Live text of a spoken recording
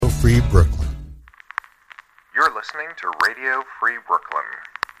Free Brooklyn. You're listening to Radio Free Brooklyn.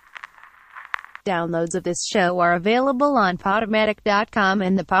 Downloads of this show are available on Podomatic.com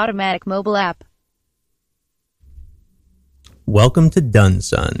and the Podomatic mobile app. Welcome to Done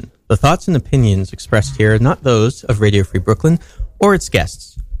Son. The thoughts and opinions expressed here are not those of Radio Free Brooklyn or its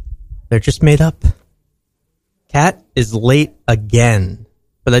guests. They're just made up. Kat is late again,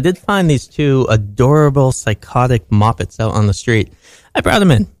 but I did find these two adorable psychotic moppets out on the street. I brought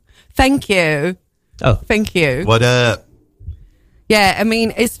them in. Thank you. Oh. Thank you. What up? Yeah, I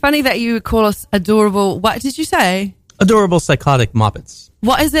mean, it's funny that you call us adorable. What did you say? Adorable psychotic moppets.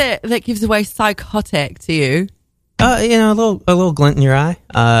 What is it that gives away psychotic to you? A little glint in your eye.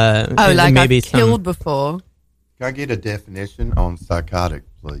 Like maybe I've killed before. Can I get a definition on psychotic,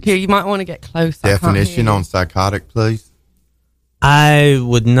 please? Here, you might want to get closer. Definition on psychotic, please. I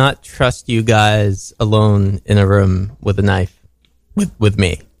would not trust you guys alone in a room with a knife with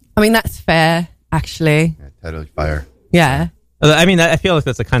me. I mean, that's fair, actually. Yeah, totally fair. Yeah. I mean, I feel like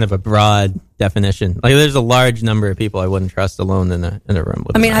that's a kind of a broad definition. Like, there's a large number of people I wouldn't trust alone in a room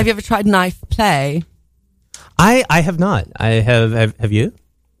with. I mean, have you ever tried knife play? I have not. Have you?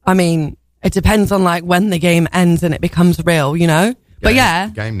 I mean, it depends on like when the game ends and it becomes real, you know? But yeah.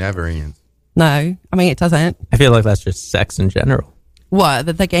 Game never ends. No, I mean, it doesn't. I feel like that's just sex in general. What?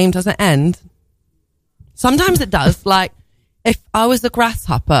 That the game doesn't end? Sometimes it does. Like, if I was a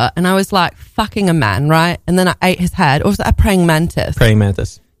grasshopper and I was like fucking a man, right? And then I ate his head, or was that a praying mantis? Praying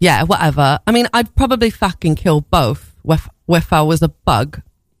mantis. Yeah, whatever. I mean, I'd probably fucking kill both if I was a bug.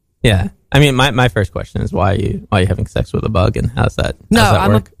 Yeah. I mean, my first question is why are you having sex with a bug, and how's that? No,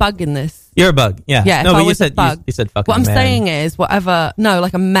 I'm work? a bug in this. You're a bug. Yeah. Yeah. No, if but I was a bug. You said fucking. What I'm man. saying is whatever. No,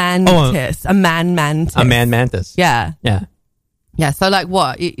 like a mantis, a man mantis, a man mantis. Yeah. Yeah. Yeah. So like,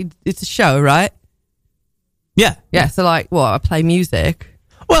 what? It's a show, right? Yeah. Yeah. So like, what? I play music.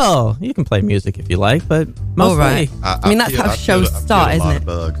 Well, you can play music if you like, but mostly. All right. I mean, that's how shows start, isn't it?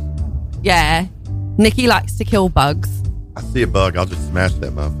 Bugs. Yeah. Nikki likes to kill bugs. I see a bug, I'll just smash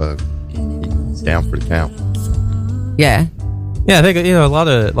that motherfucker. He's down for the count. Yeah. Yeah, I think a lot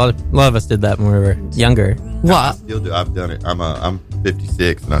of us did that when we were younger. What? I still do. I've done it. I'm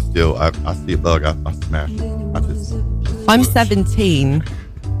 56, and I see a bug, I smash it. I'm 17.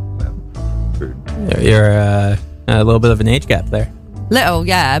 Well, true. You're a little bit of an age gap there. Little,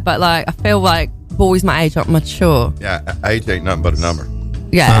 yeah, but like I feel like boys my age aren't mature. Yeah, age ain't nothing but a number.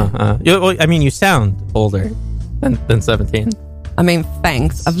 Yeah. I mean, you sound older than 17. I mean,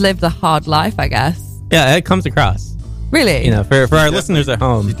 thanks. I've lived a hard life, I guess. Yeah, it comes across. Really? You know, for our listeners at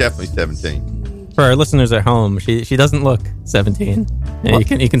home. She's definitely 17. For our listeners at home, she doesn't look 17. Yeah,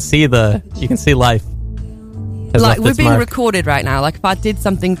 you can see life. Like, we're being recorded right now. Like, if I did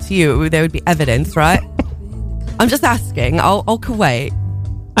something to you, there would be evidence, right? I'm just asking. I'll wait.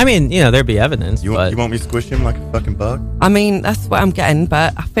 I mean, there'd be evidence. You want me to squish him like a fucking bug? I mean, that's what I'm getting,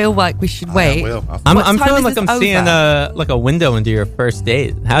 but I feel like we should wait. I will. I'm feeling like I'm seeing a window into your first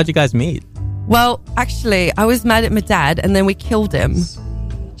date. How'd you guys meet? Well, actually, I was mad at my dad, and then we killed him.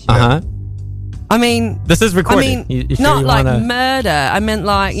 Uh-huh. I mean... This is recorded. I mean, you sure not like wanna... murder. I meant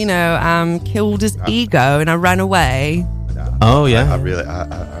like, killed his ego, and I ran away. Oh, yeah.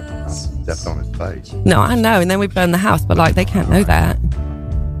 I stepped on his face. No, I know, and then we burned the house, but like, they can't know that.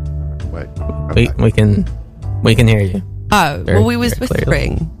 Wait. We can hear you. Oh, well, we was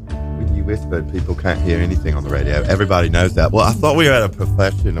whispering. When you whisper, people can't hear anything on the radio. Everybody knows that. Well, I thought we were at a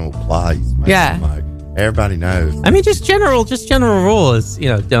professional place. Man. Yeah. Like, everybody knows. I mean, just general rule is,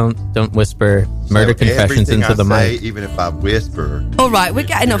 don't whisper murder confessions into the mic. Even if I whisper. All right, we're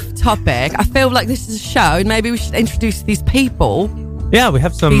getting off topic. I feel like this is a show, and maybe we should introduce these people. Yeah, we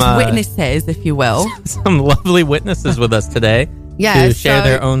have some these witnesses, if you will. Some lovely witnesses with us today. Yeah, to share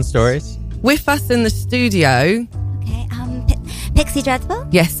their own stories. With us in the studio. Okay, Pixie Dreadful?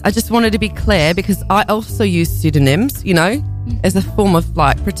 Yes, I just wanted to be clear because I also use pseudonyms, as a form of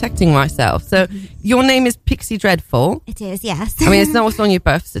like protecting myself. So your name is Pixie Dreadful. It is, yes. I mean, it's not what's on your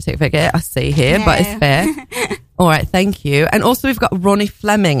birth certificate, I see here, but it's fair. All right, thank you. And also we've got Ronnie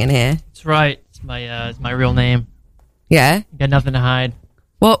Fleming in here. That's right. It's my real name. Yeah? Got nothing to hide.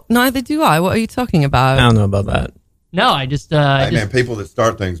 Well, neither do I. What are you talking about? I don't know about that. No, I just... man, people that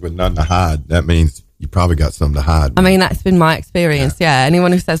start things with nothing to hide, that means you probably got something to hide. I mean, that's been my experience, yeah.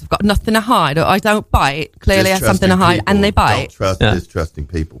 Anyone who says, I've got nothing to hide, or I don't bite, clearly has something to hide, and they bite. Don't trust distrusting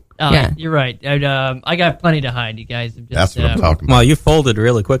people. Yeah. You're right. I got plenty to hide, you guys. Have just, that's what I'm talking about. Well, you folded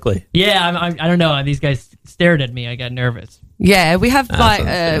really quickly. Yeah, I don't know. These guys stared at me. I got nervous. Yeah, we have like,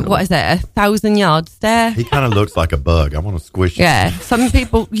 understandable. what is it, 1,000-yard stare? He kind of looks like a bug. I want to squish him. Yeah, some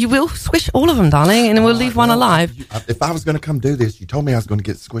people, you will squish all of them, darling, and we'll leave one alive. If I was going to come do this, you told me I was going to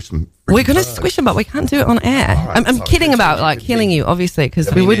get squished. From We're going to bugs. squish them, but we can't do it on air. right, I'm sorry. kidding about Continue, like killing continue. you, obviously, because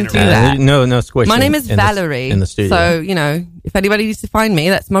Don't we mean wouldn't to do that. No squish. My name is Valerie. in the studio. So, you know, if anybody needs to find me,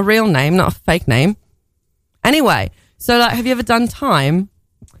 that's my real name, not a fake name. Anyway, so like, have you ever done time?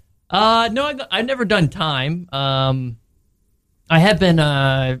 No, I've never done time. I have been.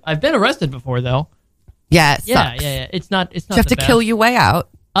 I've been arrested before, though. Yeah, it Yeah, sucks. yeah. It's not. It's Do not. you have the to kill best. your way out?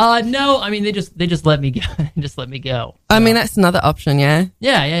 No. I mean, they just let me go. Just let me go. I mean, that's another option, yeah?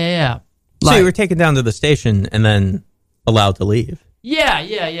 Yeah. So like- you were taken down to the station and then allowed to leave.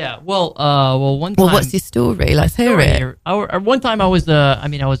 Yeah. Well, one time. Well, what's your story? Let's hear it. One time I was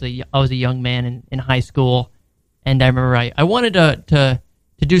a young man in high school, and I remember I wanted to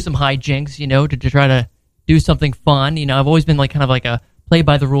do some hijinks, you know, to try to do something fun. You know, I've always been like kind of like a play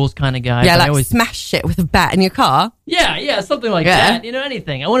by the rules kind of guy. Yeah, but like I always, smash shit with a bat in your car. yeah, something like Yeah. that. You know,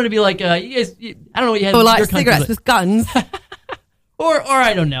 anything. I wanted to be like you guys. I don't know what you had. Or in like your country, cigarettes but- with guns. or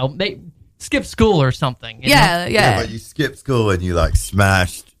I don't know. Skip school or something. you know? Yeah, yeah. But you skipped school and you like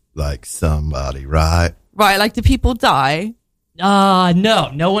smashed like somebody, right? Right, like do people die?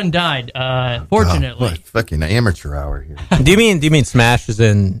 No one died. Fortunately. God, what fucking amateur hour here. do you mean smash as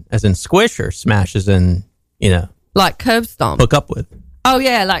in squish, or smash as in, you know, Like curb stomp? hook up with? Oh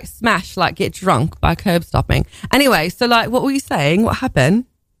yeah, like smash, like get drunk by curb stopping. Anyway, so like what were you saying? What happened?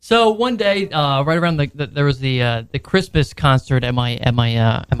 So one day, right around there was the Christmas concert at my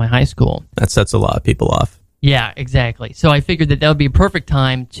high school. That sets a lot of people off. Yeah, exactly. So I figured that would be a perfect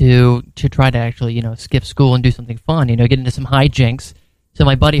time to try to actually, you know, skip school and do something fun, you know, get into some hijinks. So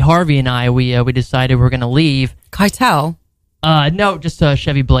my buddy Harvey and I, we decided we were going to leave. Keitel? No, just a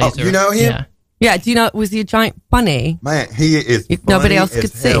Chevy Blazer. you know him? Yeah. Yeah, do you know, was he a giant bunny? Man, he is If funny nobody else as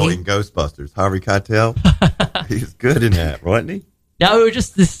could hell see. in Ghostbusters. Harvey Keitel. He's good in that, wasn't he? No, it was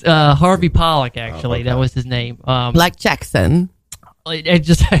just this Harvey Pollock, actually. okay. That was his name. Like Jackson? It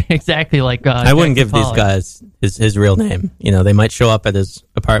just exactly like. I wouldn't Jackson give these Pollock. guys his real name. You know, they might show up at his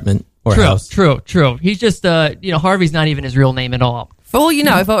apartment or house. True. He's just, Harvey's not even his real name at all. For all you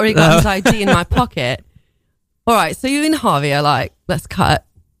know, I've already got his ID in my pocket. All right, so you and Harvey are like, let's cut.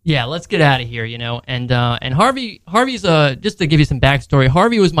 Yeah, let's get out of here, you know. And Harvey's just to give you some backstory.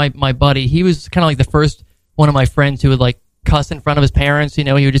 Harvey was my buddy. He was kind of like the first one of my friends who would like cuss in front of his parents. You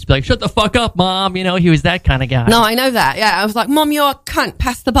know, he would just be like, "Shut the fuck up, mom." You know, he was that kind of guy. No, I know that. Yeah, I was like, Mom, you're a cunt.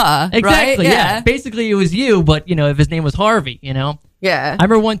 Pass the butter. exactly. Right? Yeah. Basically, it was you, but you know, if his name was Harvey, you know. Yeah. I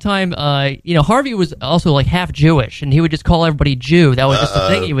remember one time, Harvey was also like half Jewish, and he would just call everybody Jew. That was just the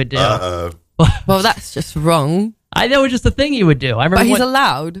thing he would do. Well, that's just wrong. That was just the thing he would do. I remember But he's one-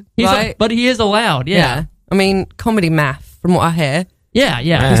 allowed, he's right? but he is allowed. Yeah. I mean, comedy math, from what I hear. Yeah.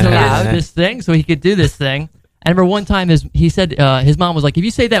 He's He allowed. did this thing, so he could do this thing. I remember one time he said his mom was like, "If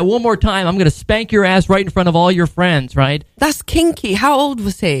you say that one more time, I'm going to spank your ass right in front of all your friends." Right? That's kinky. How old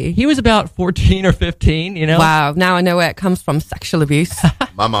was he? He was about 14 or 15. You know? Wow, now I know where it comes from, sexual abuse.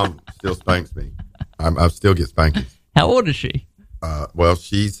 My mom still spanks me. I still get spankings. How old is she? Well,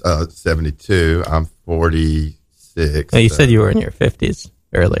 she's 72. I'm 46. Oh, you said you were in your 50s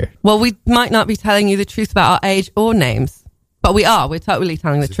earlier. Well, we might not be telling you the truth about our age or names, but we are. We're totally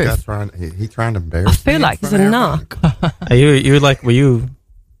telling the This guy's truth. he trying to embarrass I feel me like in he's a front of narc. Were you,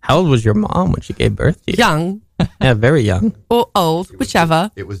 how old was your mom when she gave birth to you? Young Yeah, very young. or old,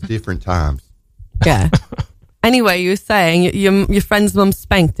 whichever. It was different times. Yeah. Anyway, you were saying your friend's mum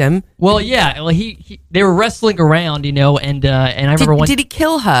spanked him. Well, yeah. Well, they were wrestling around, you know, and I remember one. Did he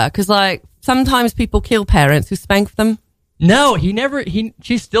kill her? Because like sometimes people kill parents who spank them. No, he never.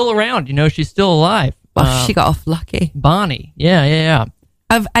 She's still around. You know, she's still alive. Well, she got off lucky. Bonnie. Yeah.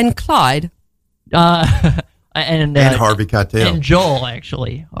 And Clyde. And Harvey Keitel. and Joel,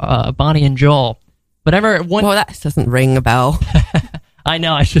 actually, Bonnie and Joel. But I remember one. Well, that doesn't ring a bell. I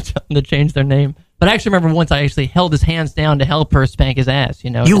know I should tell them to change their name. But I actually remember once I actually held his hands down to help her spank his ass. You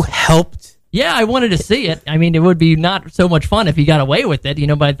know. You helped? Yeah, I wanted to see it. I mean, it would be not so much fun if he got away with it, you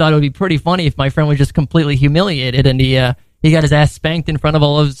know. But I thought it would be pretty funny if my friend was just completely humiliated and he got his ass spanked in front of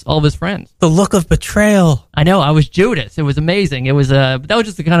all of his friends. The look of betrayal. I know. I was Judas. It was amazing. It was that was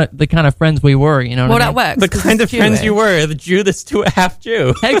just the kind of friends we were. You know. Well, What I that mean? works. The 'cause kind he's of friends Jewish. you were, the Judas to a half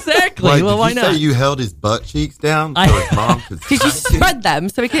Jew. Exactly. Wait, well, did why you not? say you held his butt cheeks down so I- his mom could Did you spread them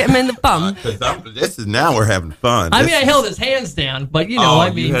so we could hit him in the bum? This is now we're having fun. I mean, This I is- held his hands down, but you know, I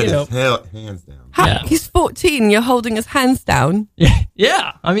mean, you had you know, his hands down. Yeah. He's 14. You're holding his hands down.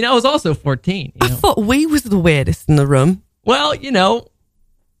 yeah. I mean, I was also 14. You I know? thought we was the weirdest in the room. Well, you know,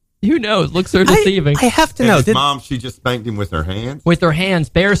 Who knows? Looks are deceiving. I have to And know. his Did, mom, she just spanked him with her hands. With her hands,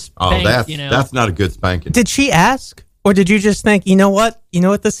 bare Oh, spanked, that's not a good spanking. did she ask? Or did you just think, you know what? You know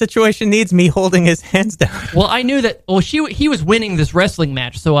what the situation needs? Me holding his hands down. Well, I knew that. Well, he was winning this wrestling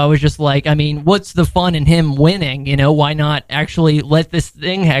match, so I was just like, I mean, what's the fun in him winning? Why not actually let this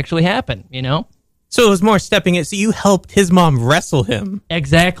thing actually happen? So it was more stepping it. So you helped his mom wrestle him.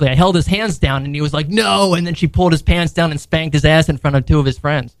 Exactly. I held his hands down, and he was like, "No!" And then she pulled his pants down and spanked his ass in front of two of his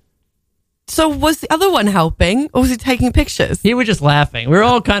friends. So was the other one helping, or was he taking pictures? He was just laughing. We were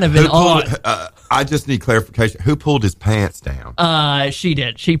all kind of in awe. I just need clarification. Who pulled his pants down? She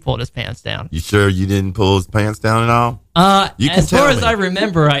did. She pulled his pants down. You sure you didn't pull his pants down at all? You can as far tell as me. I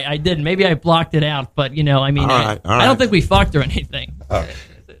remember, I didn't. Maybe I blocked it out, but I mean, All right, all I don't right. think we fucked or anything.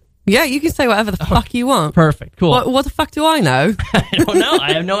 Yeah, you can say whatever the fuck you want. Perfect. Cool. What the fuck do I know? I don't know.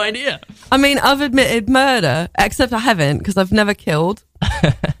 I have no idea. I mean, I've admitted murder, except I haven't because I've never killed.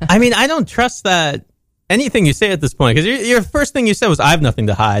 I mean, I don't trust that anything you say at this point, because your first thing you said was, I have nothing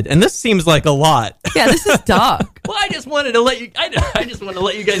to hide. And this seems like a lot. Yeah, this is dark. Well, I just wanted to let you. I just want to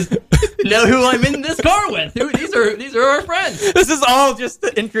let you guys know who I'm in this car with. These are our friends. This is all just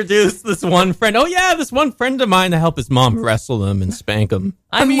to introduce this one friend. Oh, yeah, this one friend of mine to help his mom wrestle him and spank him.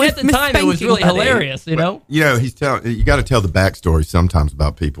 I mean, with at the time, it was spanking, really buddy. hilarious. He's telling. You got to tell the backstory sometimes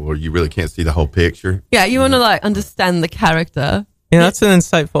about people, or you really can't see the whole picture. Yeah, you want to understand the character. Yeah, that's an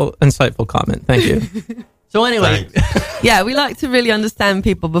insightful comment. Thank you. So anyway, Thanks. Yeah, we like to really understand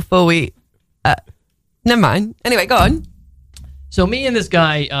people before we. Never mind. Anyway, go on. so me and this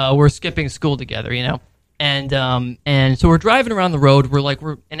guy were skipping school together, and so we're driving around the road.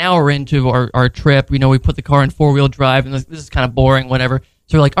 We're an hour into our trip. We put the car in 4-wheel drive, and this is kind of boring, whatever.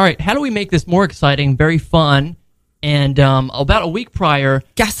 So we're like, all right, how do we make this more exciting, very fun? And about a week prior,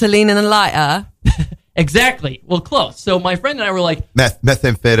 Gasoline and a lighter. exactly. Well, close. So my friend and I were like,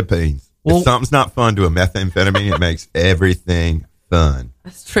 Methamphetamines. Well- if something's not fun to a methamphetamine, it makes everything fun.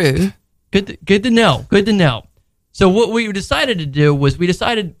 That's true. good to know. Good to know. So what we decided to do was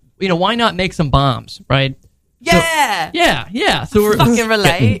why not make some bombs, right? Yeah. Yeah. So we're Fucking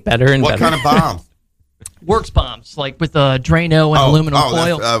relate. Better and What better. kind of bombs? works bombs, like with Drano and aluminum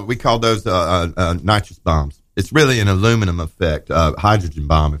foil. That's, we call those nitrous bombs. It's really an aluminum effect, hydrogen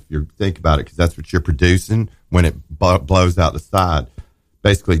bomb, if you think about it, because that's what you're producing when it blows out the side.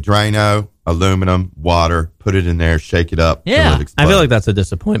 Basically, Drano, aluminum, water, put it in there, shake it up. till Yeah. it explodes. I feel like that's a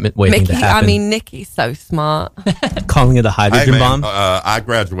disappointment waiting to happen. Nikki's so smart. Calling it a Hey, hydrogen man, bomb. I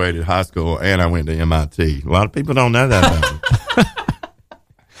graduated high school and I went to MIT. A lot of people don't know that about me.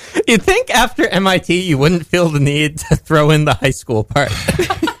 You'd think after MIT you wouldn't feel the need to throw in the high school part.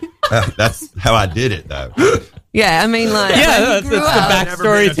 That's how I did it, though. Yeah, I mean, like, Yeah, when he that's grew the up- back- I've never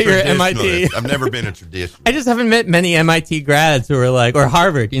Backstory been a to your MIT. traditionalist. I've never been a traditionalist. I just haven't met many MIT grads who are like, or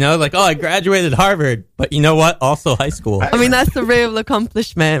Harvard, like, oh, I graduated Harvard, but you know what? Also high school. I mean, that's the real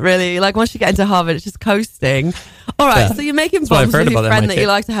accomplishment, really. Like, once you get into Harvard, it's just coasting. All right, Yeah. so you're making That's what I've bombs heard with your about friend MIT. that you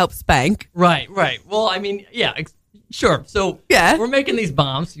like to help spank. Right. Well, I mean, yeah, sure. So Yeah. we're making these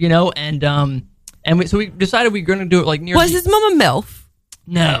bombs, so we decided we were going to do it like near. Was his mum a MILF?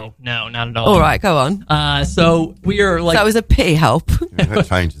 No, not at all. All right, go on. So we are like, So that was a pee help. That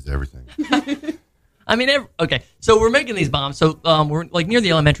changes everything. I mean, okay. So we're making these bombs. So we're like near the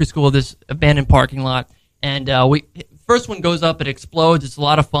elementary school, this abandoned parking lot, and first one goes up, it explodes. It's a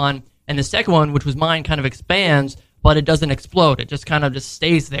lot of fun, and the second one, which was mine, kind of expands, but it doesn't explode. It just kind of just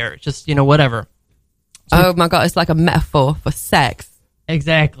stays there. It's just whatever. Oh my God, it's like a metaphor for sex.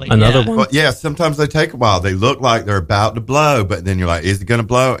 Exactly. Another yeah. one. Well, yeah, sometimes they take a while. They look like they're about to blow, but then you're like, is it going to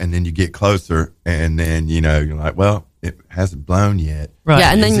blow? And then you get closer, and then, you're like, well, it hasn't blown yet. Right.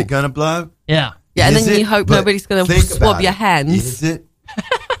 Yeah, and Is then it going to blow? Yeah. yeah, and Is then it? you hope But nobody's going to think swab about your it. hands. Is it?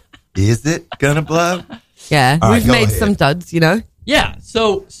 Is it going to blow? Yeah, All right, we've go made ahead. some duds. Yeah.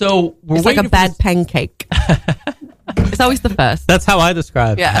 So we're It's like waiting a for bad this- pancake. It's always the first. That's how I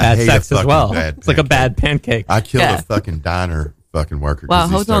describe Yeah. bad I hate sex a as fucking well. bad It's like a bad pancake. I killed Yeah. a fucking diner fucking worker. 'cause Well,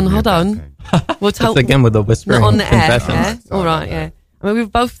 he hold served on, me a hold bad on. pancake. We'll tell That's again with the whispering not on the air. confessions. Yeah? Sorry All right, about yeah. I mean, we were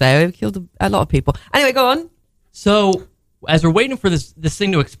both there. We killed a lot of people. Anyway, go on. So as we're waiting for this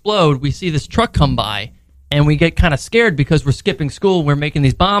thing to explode, we see this truck come by, and we get kind of scared because we're skipping school. We're making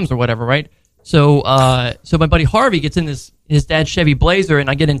these bombs or whatever, right? So my buddy Harvey gets in his dad's Chevy Blazer, and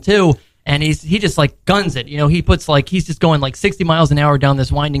I get in too, and he just like guns it. He puts he's just going like 60 miles an hour down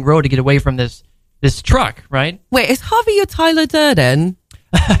this winding road to get away from this truck, right? Wait, is Harvey your Tyler Durden?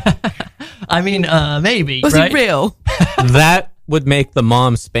 I mean, maybe. Was right? he real? That would make the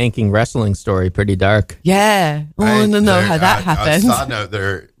mom spanking wrestling story pretty dark. Yeah. I want to know how that happened. Side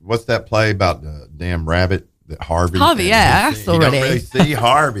note, what's that play about the damn rabbit Harvey. Harvey, yeah, I asked You already. don't really see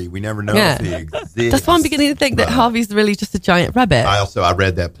Harvey. We never know Yeah. if he exists. That's why I'm beginning to think that Harvey's really just a giant rabbit I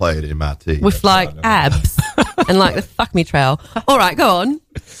read that play at MIT. with That's why I like know. abs and like the fuck me trail. All right, go on.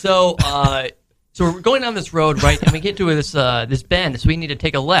 So, so we're going down this road, right? And we get to this bend, so we need to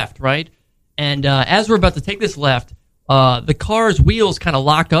take a left, right? And as we're about to take this left, the car's wheels kind of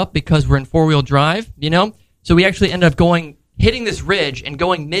lock up because we're in 4-wheel drive, you know? So we actually end up hitting this ridge and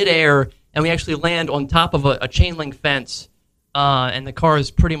going midair, and we actually land on top of a chain link fence. And the car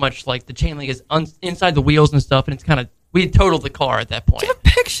is pretty much like the chain link is inside the wheels and stuff, and it's kind of, we had totaled the car at that point. Give a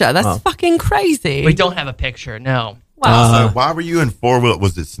picture. That's fucking crazy. We don't have a picture, no. Wow. So why were you in 4-wheel?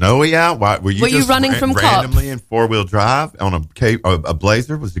 Was it snowy out? Why were you Were you just running from cops? randomly in 4-wheel drive on a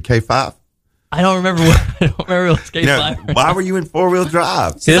Blazer? Was it K5? I don't remember what K5. You know, why were you in 4-wheel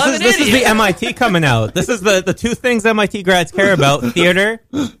drive? See, I'm an this is idiot. the MIT coming out. This is the two things MIT grads care about: theater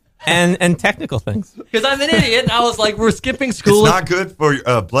and technical things. Because I'm an idiot, and I was like, we're skipping It's school. not good for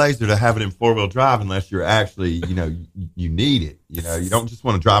a Blazer to have it in 4-wheel drive unless you're actually, you need it. You don't just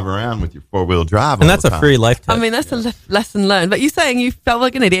want to drive around with your 4-wheel drive. And all that's the a time. free life tip. I mean, that's a lesson learned. But you're saying you felt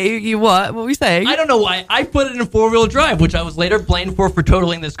like an idiot. You what? What were you saying? I don't know why. I put it in 4-wheel drive, which I was later blamed for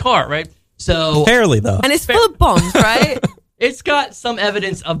totaling this car, right? So Fairly, though. And it's full of bombs, right? it's got some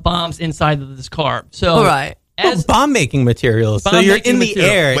evidence of bombs inside of this car. So All right. as bomb-making materials. So you're Bomb-making in the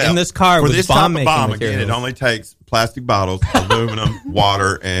material. air Well, in this car for with this type of bomb-making bomb, materials. again, it only takes plastic bottles, aluminum,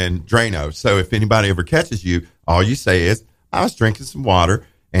 water, and Drano. So if anybody ever catches you, all you say is, I was drinking some water,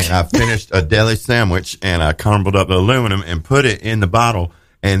 and I finished a deli sandwich, and I crumbled up the aluminum and put it in the bottle.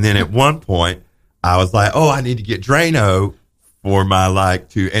 And then at one point, I was like, oh, I need to get Drano for my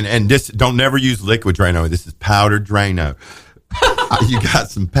and this, don't never use liquid Drano. This is powdered Drano. You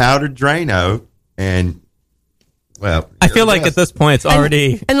got some powdered Drano, and well, I feel like at this point it's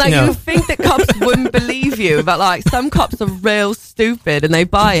already And like you know, you think that cops wouldn't believe you, but like some cops are real stupid and they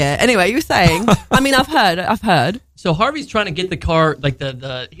buy it. Anyway, you were saying. I mean, I've heard. so Harvey's trying to get the car, like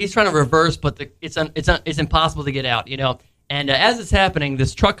he's trying to reverse, but it's impossible to get out, you know. And as it's happening,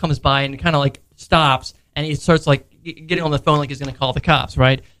 this truck comes by and kind of like stops, and he starts like getting on the phone like he's going to call the cops,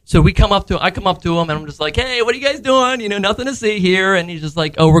 right? So I come up to him, and I'm just like, hey, what are you guys doing? You know, nothing to see here. And he's just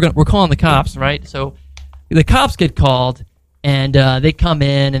like, oh, we're calling the cops, right? So the cops get called, and they come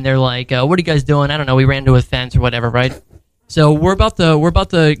in, and they're like, what are you guys doing? I don't know. We ran into a fence or whatever, right? So we're about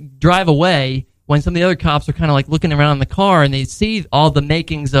to drive away when some of the other cops are kind of like looking around in the car, and they see all the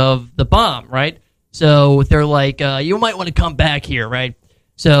makings of the bomb, right? So they're like, you might want to come back here, right?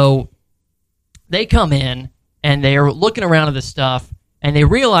 So they come in, and they're looking around at this stuff, and they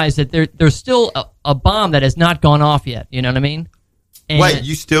realize that there's still a bomb that has not gone off yet. You know what I mean? And wait,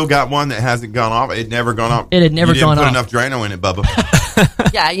 you still got one that hasn't gone off? It never gone off? It had never gone You off. didn't put enough Drano in it,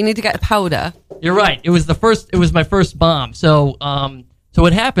 Bubba. Yeah, you need to get powder. You're right. It was my first bomb. So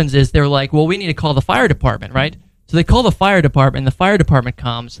what happens is they're like, well, we need to call the fire department, right? So they call the fire department, and the fire department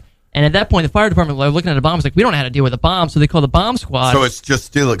comes. And at that point, the fire department, like, looking at the bomb, is like, we don't know how to deal with a bomb. So they call the bomb squad. So it's just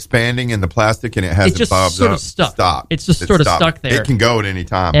still expanding in the plastic and it hasn't just bobbed sort of up. stuck. Stop. It's just sort of stopped. stuck there. It can go at any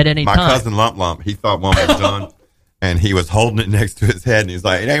time. At any My time. cousin Lump, he thought one was done and he was holding it next to his head and he's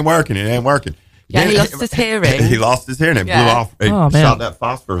like, it ain't working. Yeah, he lost his hearing. He lost his hearing and it blew Yeah. off. It Oh, man. shot that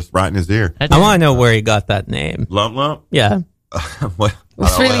phosphorus right in his ear. That- I want to know where he got that name. Lump? Yeah. Well,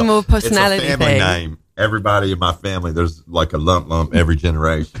 It's really more personality It's a family thing. name. Everybody in my family, there's like a lump every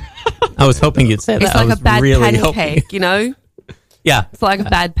generation. I was hoping you'd say that. It's I like was a bad really hoping. pancake, you know? Yeah. It's like a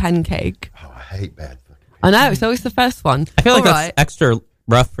bad pancake. Oh, I hate bad fucking I know, it's always the first one. I feel like All that's right. extra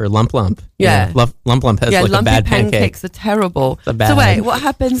rough for Lump. Yeah. You know, Lump has Yeah, like a lumpy bad pancake. pancakes are terrible. a bad So wait, pancake. what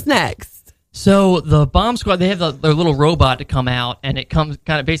happens next? So the bomb squad, they have their little robot to come out, and it comes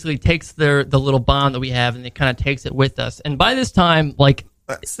kind of basically takes the little bomb that we have, and it kind of takes it with us. And by this time, like,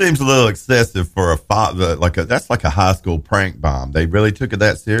 That seems a little excessive for that's like a high school prank bomb. They really took it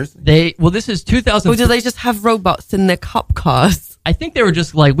that seriously? this is 2000. Or do they just have robots in their cop cars? I think they were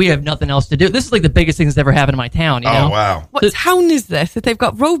just like, we have nothing else to do. This is like the biggest thing that's ever happened in my town. You know? Oh, wow. What town is this if they've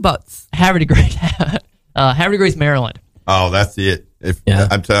got robots? Havre de Grace, Maryland. Oh, that's it. Yeah.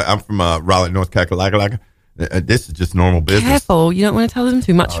 I'm from Raleigh, North Carolina. This is just normal business. Careful, you don't want to tell them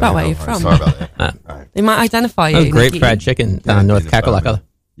too much about where yeah, you're all right, from. Sorry about that. All right. They might identify you. Oh, great Nikki. fried chicken down in North Identify me. Kakalaka.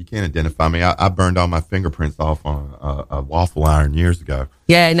 You can't identify me. I burned all my fingerprints off on a waffle iron years ago.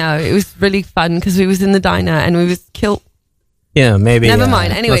 Yeah, no, it was really fun because we was in the diner and we was killed. Yeah, maybe. Never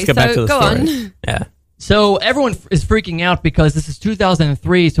mind. Anyway, let's get back so to the go story. on. Yeah. So everyone is freaking out because this is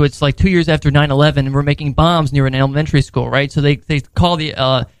 2003, so it's like 2 years after 9/11, and we're making bombs near an elementary school, right? So they call the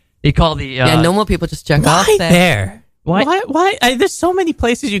Yeah, normal people just jerk off Why there. there? Why? Why? There's so many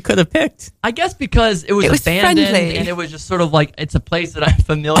places you could have picked. I guess because it was abandoned, friendly. and it was just sort of like it's a place that I'm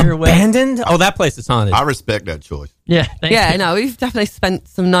familiar with. Abandoned? Oh, that place is haunted. I respect that choice. Yeah, thank Yeah, you. no, we've definitely spent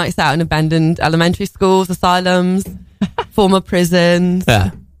some nights out in abandoned elementary schools, asylums, former prisons,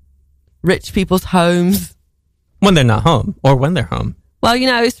 Yeah. rich people's homes. When they're not home, or when they're home. Well,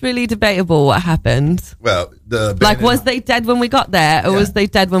 it's really debatable what happened. Well, Like, was they dead when we got there, or Yeah. was they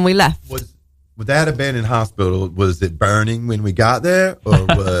dead when we left? Was that abandoned hospital, was it burning when we got there, or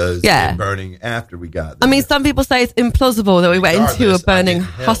was Yeah. it burning after we got I there? mean, some people say it's implausible that we went into a Regardless, I burning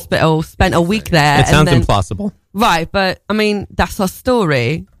didn't help. hospital, spent a week there. It sounds and then, implausible. Right, but I mean, that's our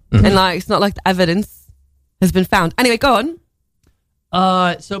story. Mm-hmm. And like, it's not like the evidence has been found. Anyway, go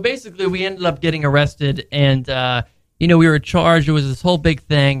on. So basically, we ended up getting arrested, and we were charged. It was this whole big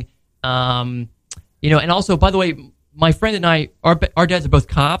thing, and also, by the way, my friend and I, our dads are both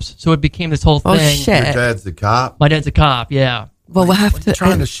cops, so it became this whole thing. Oh, shit. Your dad's the cop? My dad's a cop, yeah. Well, we'll have to.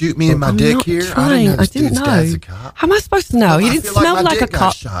 Trying to shoot me in my I'm dick not here? Trying. I this didn't dude's know. dad's a cop. How am I supposed to know? He I didn't feel smell my like a dick got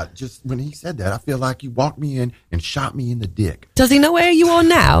cop. shot. Just when he said that, I feel like he walked me in and shot me in the dick. Does he know where you are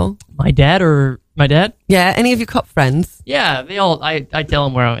now? My dad? Yeah, any of your cop friends? Yeah, they all. I tell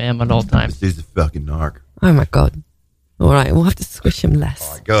them where I am at all times. This dude's a fucking narc. Oh my god. All right, we'll have to squish him less.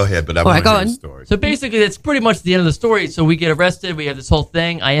 All right, go ahead, but I All want right, to go hear the on. story. So basically, that's pretty much the end of the story. So we get arrested. We have this whole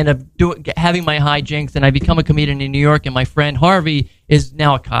thing. I end up having my hijinks, and I become a comedian in New York. And my friend Harvey is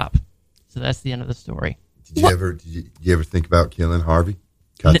now a cop. So that's the end of the story. Did you ever think about killing Harvey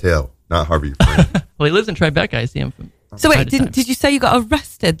Keitel? Not Harvey, your friend. Well, he lives in Tribeca. I see him from. So time wait, to time. did you say you got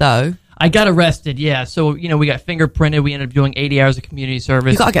arrested though? I got arrested. Yeah. So we got fingerprinted. We ended up doing 80 hours of community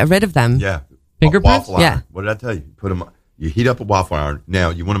service. You got to get rid of them. Yeah. Fingerprints? Waffle iron. Yeah. What did I tell you? Put them. You heat up a waffle iron.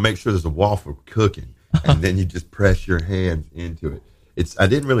 Now you want to make sure there's a waffle cooking, and then you just press your hands into it. I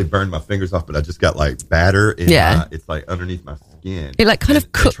didn't really burn my fingers off, but I just got like batter in it's like underneath my skin. It like kind of They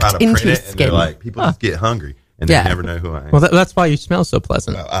cooked try to into print your it, and they're skin. like, people just get hungry and Yeah. they never know who I am. Well, that's why you smell so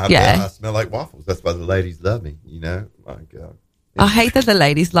pleasant. Yeah. I smell like waffles. That's why the ladies love me. My God. I hate that the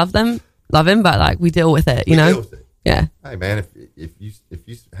ladies love him, but like we deal with it, We you know? deal with it. Yeah. Hey man, if you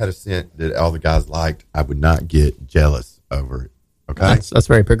had a scent that all the guys liked, I would not get jealous over it. Okay. That's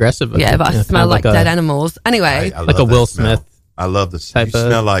very progressive. of Yeah, you. but I Kind smell of like a- dead animals. Anyway, I Like love a Will that smell. Smith I love the type you of-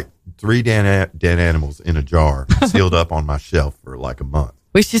 smell like 3 dead animals in a jar sealed up on my shelf for like a month.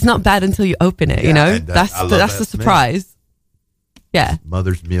 which is not bad until you open it, you Yeah, know? and That's I love the that surprise. smell. Surprise. Yeah.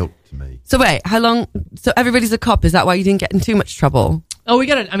 Mother's milk to me. So wait, how long? So everybody's a cop. Is that why you didn't get in too much trouble? Oh, we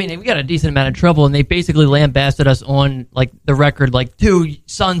got a decent amount of trouble, and they basically lambasted us on like the record. Like 2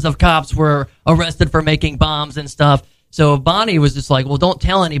 sons of cops were arrested for making bombs and stuff. So Bonnie was just like, "Well, don't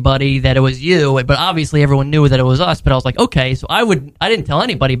tell anybody that it was you." But obviously, everyone knew that it was us. But I was like, "Okay." So I didn't tell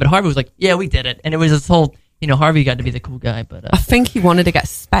anybody. But Harvey was like, "Yeah, we did it." And it was this whole, Harvey got to be the cool guy. But I think he wanted to get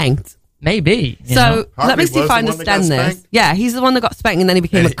spanked. maybe. you So know? let me Harvey see if was I the one that got understand this. spanked? Yeah, he's the one that got spanked and then he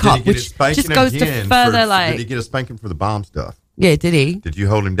became a Did cop, he get a which spanking just goes to again further did he like, get a spanking for the bomb stuff? yeah, did he? Did you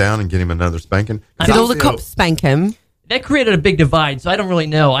hold him down and get him another spanking? Did all the cops spank him? that created a big divide. So I don't really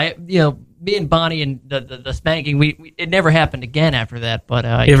know. Me and Bonnie and the spanking, we it never happened again after that. But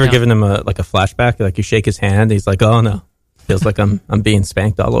You ever given him a flashback? Like you shake his hand, he's like, "Oh no, feels like I'm being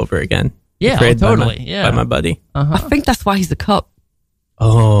spanked all over again." Yeah, Betrayed by totally. my- Yeah. by my buddy. I think that's why he's a cop.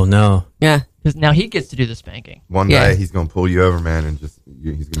 Oh no, Yeah. Because now he gets to do the spanking. One Yeah. day he's going to pull you over, man, and he's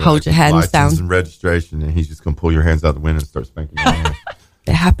going to Hold your hands down. and registration, and he's just going to pull your hands out the window and start spanking your hands.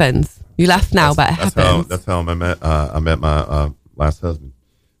 It happens. You laugh now, but it happens. That's how I met my last husband.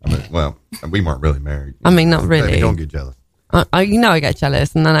 We weren't really married. I mean, not really. Baby, don't get jealous. I get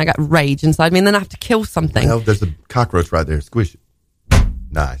jealous and then I get rage inside me and then I have to kill something. Hell, there's a cockroach right there. Squish it.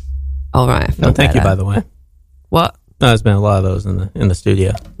 Nice. All right. I feel no, thank you. better. By the way, What? no, there's been a lot of those in the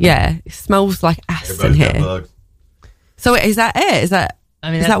studio. Yeah. It smells like ass in Everybody's got here. bugs. So wait, is that it? Is that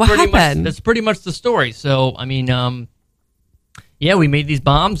Is that what happened? That's pretty much the story. So we made these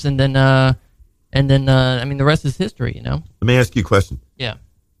bombs, and then the rest is history. Let me ask you a question. Yeah.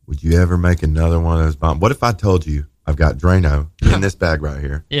 Would you ever make another one of those bombs? What if I told you I've got Drano in this bag right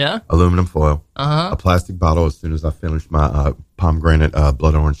here, Yeah. aluminum foil, Uh-huh. a plastic bottle as soon as I finish my pomegranate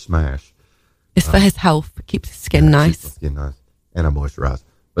blood orange smash. It's for his health. It keeps his skin Keeps my nice. skin nice. And I moisturize.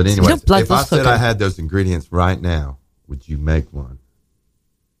 But your anyways, blood if I was said I cooking. had those ingredients right now, would you make one?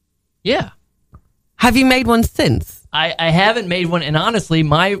 Yeah. Have you made one since? I haven't made one, and honestly,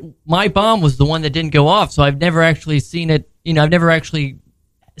 my bomb was the one that didn't go off, so I've never actually seen it. I've never actually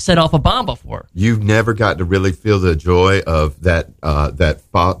set off a bomb before. You've never got to really feel the joy of that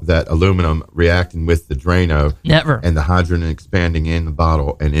aluminum reacting with the Drano. Never. And the hydrogen expanding in the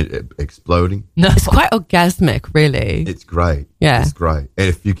bottle and it exploding. No. It's quite orgasmic, really. It's great. Yeah. It's great. And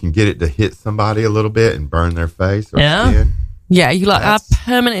if you can get it to hit somebody a little bit and burn their face or Yeah. skin. Yeah, you like I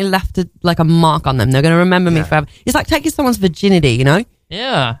permanently left a mark on them. They're going to remember me forever. It's like taking someone's virginity, you know?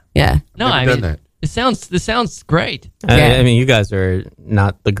 Yeah. Yeah. No, Never I done mean, that. this sounds great. Yeah. I mean, you guys are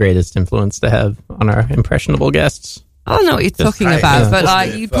not the greatest influence to have on our impressionable guests. I don't know what you're talking hey, about, yeah. but like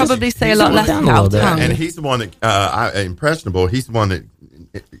Yeah. you'd probably say a He's lot less down a little out bit. tongue. And he's the one that impressionable. He's the one that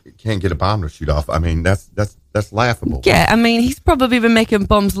can't get a bomb to shoot off. I mean, that's laughable. Yeah, I mean, he's probably been making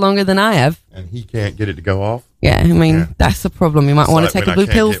bombs longer than I have. And he can't get it to go off. Yeah, I mean, Yeah. that's a problem you might It's want like to take when a blue I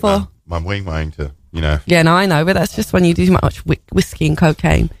can't pill get for. my wing wang to, you know. Yeah, no, I know, but that's just when you do too much whiskey and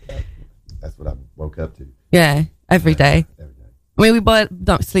cocaine. That's what I woke up to Yeah, every day. every day. I mean, we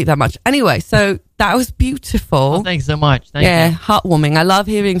don't sleep that much. Anyway, so that was beautiful. Oh, thanks so much. Thank Yeah, you. heartwarming. I love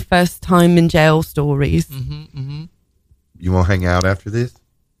hearing first time in jail stories. You want to hang out after this?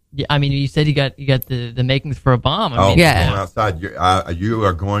 Yeah, I mean, you said you got the makings for a bomb. I Oh, mean, Yeah. going outside. You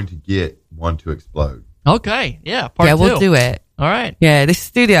are going to get one to explode. Okay. Yeah. Part Yeah, two. we'll do it. All right. Yeah, this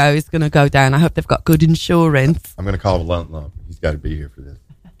studio is going to go down. I hope they've got good insurance. I'm going to call a lump. He's got to be here for this.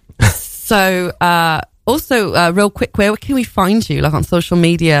 So, also, real quick, where can we find you? Like on social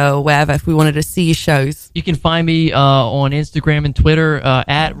media or wherever if we wanted to see your shows? You can find me on Instagram and Twitter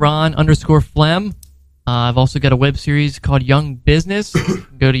at Ron_Flem. I've also got a web series called Young Business.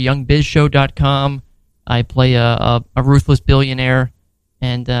 Go to youngbizshow.com. I play a ruthless billionaire,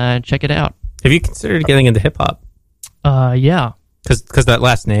 and check it out. Have you considered getting into hip hop? Yeah. Because that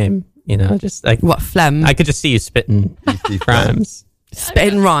last name, you know, just like What, phlegm? I could just see you spitting rhymes,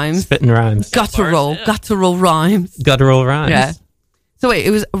 Spitting rhymes. spitting rhymes, Guttural. Yeah. Guttural rhymes. guttural rhymes. Yeah. So wait,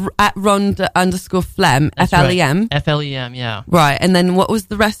 it was at Ron_Flem, That's FLEM. Right. FLEM, yeah. Right, and then what was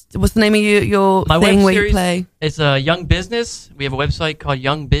the rest? What's the name of your My thing web where series, you play? It's Young Business. We have a website called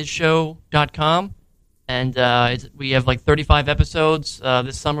youngbizshow.com. And we have like 35 episodes.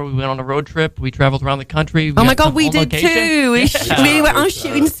 This summer we went on a road trip. We traveled around the country. Oh my God, we did too. We went on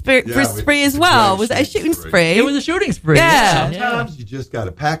shooting spree Yeah, spree as well. Was it a shooting spree? It was a shooting spree. Yeah. Sometimes you just got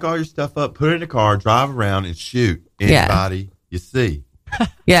to pack all your stuff up, put it in a car, drive around, and shoot anybody you see.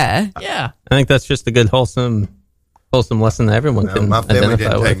 Yeah. Yeah. I think that's just a good wholesome lesson that everyone Now, can my family identify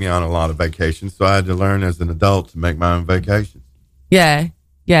didn't with. take me on a lot of vacations, so I had to learn as an adult to make my own vacations. Yeah.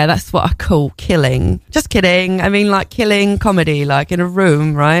 Yeah, that's what I call killing. Just kidding. I mean, like killing comedy, like in a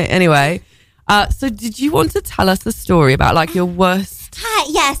room, right? Anyway, so did you want to tell us a story about like your worst? Hi,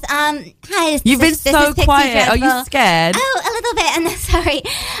 yes. Hi. You've been this so is Pixie quiet. Are you Dreadful. scared? Oh, a little bit. I'm sorry.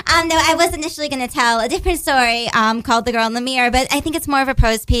 No, I was initially going to tell a different story called "The Girl in the Mirror," but I think it's more of a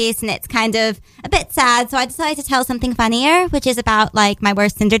prose piece, and it's kind of a bit sad. So I decided to tell something funnier, which is about like my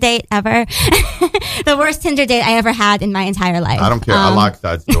worst Tinder date ever, the worst Tinder date I ever had in my entire life. I don't care. I like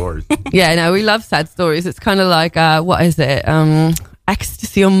side stories. Yeah, no, we love sad stories. It's kind of like what is it?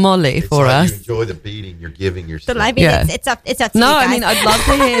 Ecstasy on Molly It's for like us. you enjoy the beating you're giving yourself. But I mean, Yeah. it's up to No, you guys. I mean, I'd love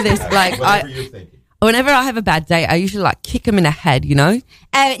to hear this. Like, Whatever you're thinking. whenever I have a bad date, I usually like kick them in the head, you know?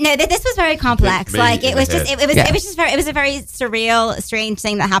 No, this was very complex. me Like in it was the just, head. it was a very surreal, strange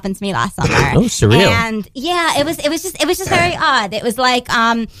thing that happened to me last summer. Oh, surreal. And yeah, it was just very odd. It was like,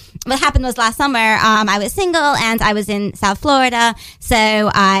 what happened was last summer, I was single and I was in South Florida. So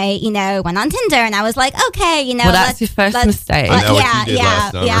I, went on Tinder and I was like, okay, Well, that's your first mistake. I know yeah, what you did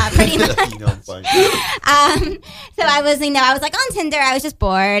last summer. yeah, pretty much. You know what I'm saying? So I was, I was like on Tinder. I was just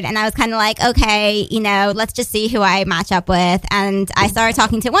bored, and I was kind of like, okay, let's just see who I match up with. And I started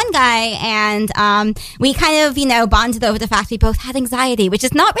talking to one guy, and we kind of, bonded over the fact we both had anxiety, which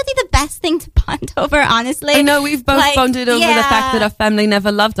is not really the best thing to bond over, honestly. I know we've both Like, bonded over the yeah. fact that our family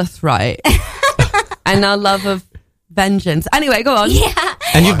never loved us right. And our love of vengeance. Anyway, go on. Yeah.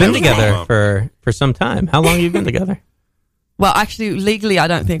 And you've been that was together wrong. for some time. How long have you been together? Well, actually, legally, I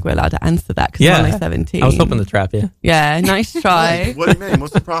don't think we're allowed to answer that because I'm only 17. I was hoping to trap you. Yeah, nice try. What do you mean?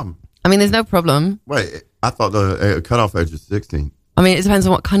 What's the problem? I mean, there's no problem. Wait, I thought the cutoff age is 16 I mean, it depends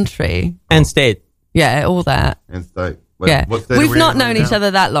on what country. And state. Yeah, all that. and state. Wait, Yeah. what state are We've we not in known right each now?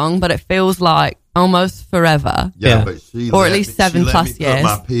 other that long, but it feels like almost forever. Yeah, Yeah. but she Or let at least me- 7 she let plus me years. Put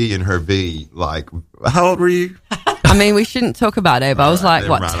my P in her V. Like, how old were you? I mean, we shouldn't talk about it, but I was like, Right,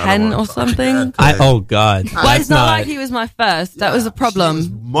 what, I don't 10 wanna or talk something? about I it. oh god. Well, That's it's not like he was my first. That was a She was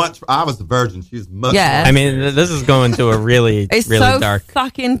problem. I was the virgin. She was much. Yeah. I mean, this is going to a really, It's really so dark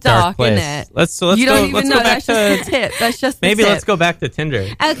fucking dark dark, place. isn't it? Let's You don't even let's know. go back That's just to the tip. That's just the maybe tip. let's go back to Tinder.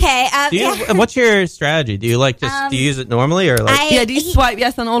 Okay. Do you, yeah. what's your strategy? Do you like just do you use it normally or like? Yeah, do you swipe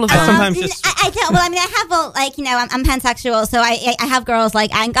yes on all of them? sometimes just- I don't. Well, I mean, I have like I'm pansexual, so I have girls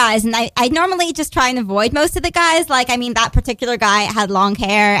like and guys, and I normally just try and avoid most of the guys. Like, I mean, that particular guy had long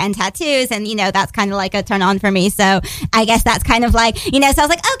hair and tattoos, and that's kind of like a turn on for me. So I guess that's kind of like So I was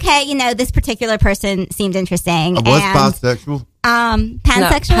like, okay, this particular person seemed interesting. I was and, bisexual.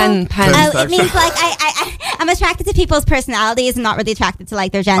 pansexual. pansexual. It means like I'm attracted to people's personalities and not really attracted to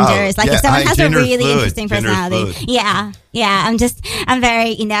like their genders. Like if someone has a gender is really fluid. interesting Gender is personality, fluid. yeah. I'm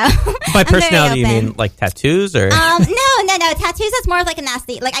very By I'm very personality, you open. mean like tattoos or? No. Tattoos is more of like a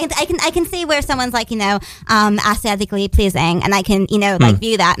nasty. Like I can see where someone's like aesthetically pleasing, and I can like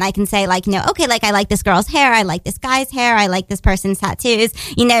view that, and I can say like okay, like I like this girl's hair, I like this guy's hair, I like this person's tattoos,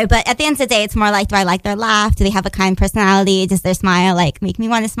 But at the end of the day, it's more like, do I like their laugh? Do they have a kind personality? Does their smile like make me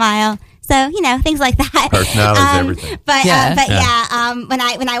want to smile? So things like that. Personality is everything. But Yeah. when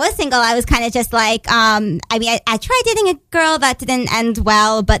I was single, I was kind of just like I tried dating a girl that didn't end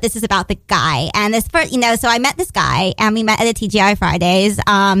well, but this is about the guy, and this first so I met this guy, and we met at a TGI Fridays.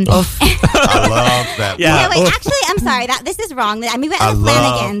 I love that. Yeah. No, wait, actually, I'm sorry. This is wrong. I mean, we went I to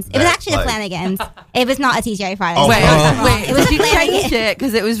Flanagan's. love It was that actually a place. Flanagan's. It was not a TGI Fridays. Oh, Wait, Oh. It was did a you Flanagan's. change it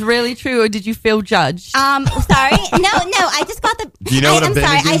because it was really true, or did you feel judged? Sorry. No, I just got the. Do you know what a I'm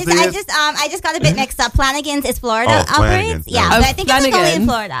sorry. Bennigan's is? I just got a bit mixed up. Flanagan's is Florida Oh, operates. Flanagan's, Yeah, yeah. but I think it's like only in Flanagan.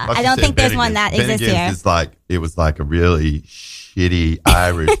 Florida. Like I you don't said, think there's one that Bennigan's exists here. It was like a really shitty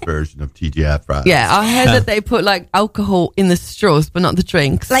Irish version of TGI Fridays. Yeah, I heard that they put like alcohol in the straws, but not the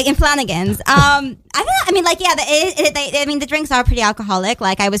drinks. Like in Flanagan's. I don't know. I mean, like, yeah, the drinks are pretty alcoholic.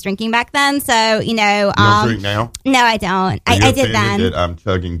 Like I was drinking back then, so You don't drink now? No, I don't. Are you I did offended then. that I'm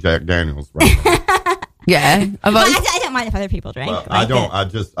chugging Jack Daniels right now? yeah, But I don't mind if other people drink. Well, Like, I don't. I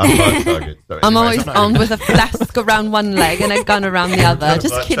butt chug it. So I'm anyways, always not on gonna- with a flask around one leg and a gun around the other. Butt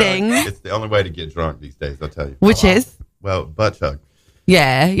Just chug. kidding. It's the only way to get drunk these days, I'll tell you. Which is? Well, butt chug.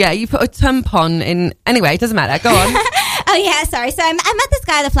 Yeah. You put a tampon in. Anyway, it doesn't matter. Go on. Oh yeah, sorry. So I met this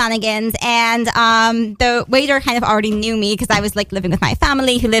guy at the Flanagan's, and the waiter kind of already knew me because I was like living with my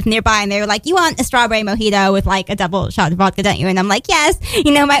family who lived nearby, and they were like, "You want a strawberry mojito with like a double shot of vodka, don't you?" And I'm like, "Yes,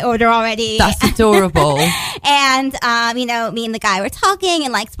 my order already." That's adorable. And me and the guy were talking,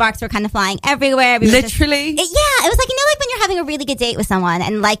 and like sparks were kind of flying everywhere. We were just- Literally. it was like like when you're having a really good date with someone,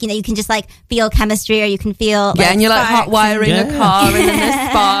 and like you can just like feel chemistry, or you can feel Yeah, and you're like hot sparks. wiring a Yeah. car and then there's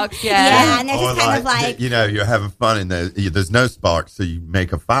sparks. Yeah, Yeah. and they're Or just kind of like you're having fun and there's no sparks, so you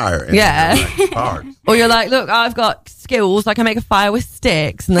make a fire. And Yeah. there's no sparks. Or you're like, look, I've got skills. I can make a fire with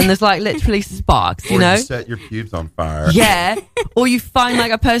sticks. And then there's like literally sparks, Or you set your pubes on fire. Yeah. Or you find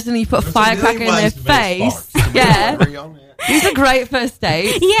like a person and you put a firecracker in their face. Yeah. These are great first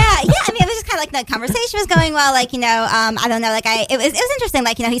dates. Yeah. I mean, it was just kind of like the conversation was going well. Like, I don't know. Like, it was interesting.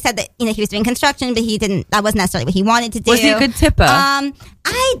 Like, he said that he was doing construction, but that wasn't necessarily what he wanted to do. Was he a good tipper?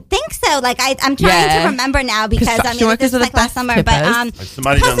 I think so. Like, I'm trying Yeah. to remember now because Construction this workers was are the like last best summer. tippers. But If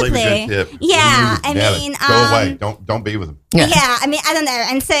somebody doesn't leave a possibly. good tip. Yeah, you I nail mean, it. Go away. Don't be with them. Yeah. Yeah, I mean, I don't know.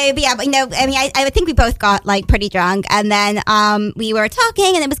 And so, but yeah, but I mean, I think we both got like pretty drunk, and then we were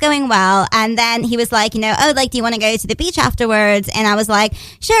talking, and it was going well. And then he was like, oh, like, do you want to go to the beach afterwards? And I was like,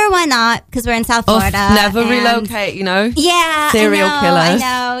 sure, why not? Because we're in South Oh, Florida. never and- relocate, Yeah, Serial I killers.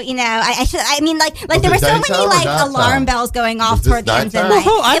 know. I should. I mean, like Was there it were so many daytime or like nighttime? alarm bells going off Was this toward the end of the nighttime? night.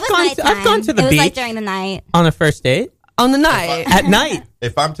 Well, It was I've gone to the It was like beach. during the night. On a first date On the night. at night.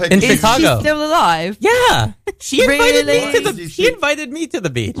 If I'm taking In Is Chicago. she still alive? Yeah, she invited me to Really? she invited me to the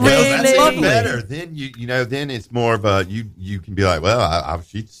beach. Well, that's Really? even better. Then then it's more of a you can be like, well,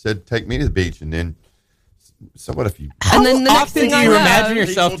 she said take me to the beach, and then so what if you And then the How next often thing do I you know, imagine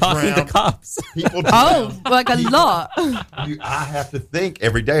yourself People talking to drown. cops? people Oh, drown, like a lot. I have to think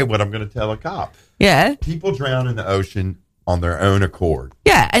every day what I'm going to tell a cop. Yeah. People drown in the ocean on their own accord.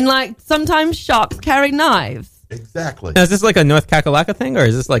 Yeah. And like sometimes sharks carry knives. Exactly. Now, is this like a North Kakalaka thing, or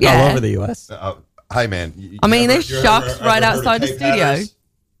is this like all Yeah. over the U.S.? Hey man, I mean, there's sharks right outside the studio.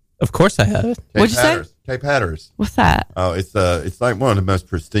 Of course, I have. What'd you say? Cape Hatteras. What's that? Oh, it's like one of the most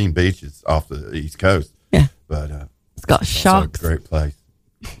pristine beaches off the East Coast. Yeah. But It's got also a sharks. great place.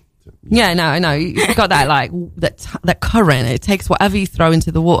 Yeah, no, I know. You've got that like that current. It takes whatever you throw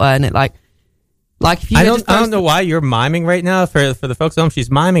into the water, and it like Like if you I had don't just gone I don't to- know why you're miming right now. For the folks at home, she's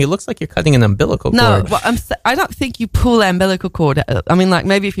miming. It looks like you're cutting an umbilical No, cord. well, I don't think you pull the umbilical cord. I mean, like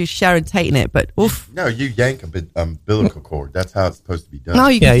maybe if you're Sharon Tating it, but oof. No, you yank a bit umbilical cord. That's how it's supposed to be done. No,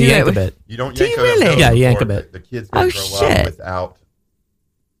 you Yeah, can you do yank it a with, bit. You don't Do yank you a really? umbilical Yeah, you yank a cord. bit. The kids gonna Oh, grow shit. up without.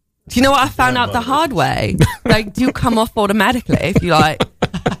 Do you know what I found out the hard way? They do come off automatically if you like.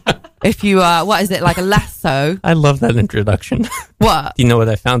 If you what is it, like a lasso? I love that introduction. What? Do you know what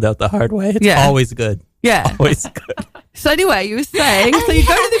I found out the hard way? It's Yeah. always good. Yeah. Always good. So anyway, you were saying, so you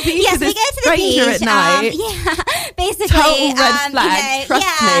go to the beach Yes, with we this go to the stranger beach. at night. Yeah, basically. Total red flag,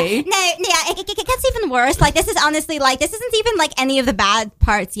 trust me. No, yeah, it gets even worse. Like this is honestly like this isn't even like any of the bad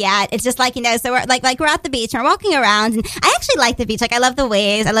parts yet. It's just like so we're like we're at the beach and we're walking around, and I actually like the beach. Like I love the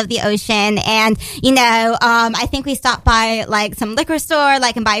waves, I love the ocean, and I think we stopped by like some liquor store,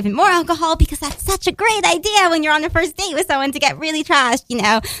 like and buy even more alcohol because that's such a great idea when you're on a first date with someone to get really trashed,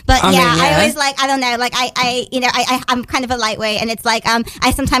 But I mean, I yeah. always like I don't know, like I'm kind of a lightweight, and it's like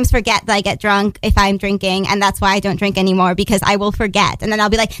I sometimes forget that I get drunk if I'm drinking, and that's why I don't drink anymore because I will forget, and then I'll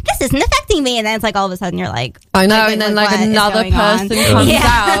be like, this isn't affecting me, and then it's like all of a sudden you're like, I know, wait, and then what like is another going on? person comes Yeah.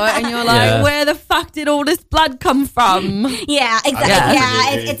 out, and you're like, Yeah. where the fuck did all this blood come from? Yeah, exactly. Yeah. Yeah,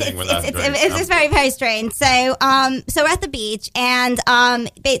 Anything it's without drink. it's very very strange. So we're at the beach, and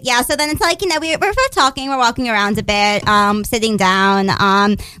so then it's like we're talking, we're walking around a bit, sitting down,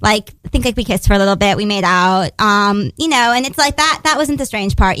 like I think like we kissed for a little bit, we made out, and it's like that wasn't the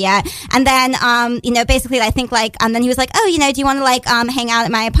strange part yet. And then basically I think like then he was like, oh, do you want to like hang out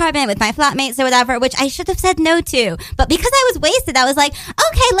at my apartment with my flatmates or whatever, which I should have said no to, but because I was wasted, I was like,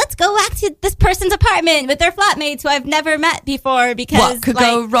 okay, let's go back to this person's apartment with their flatmates who I've never met before, because What could like,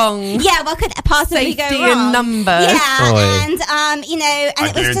 go wrong? yeah, what could possibly Safety go wrong? in numbers. Yeah, Oy. and I it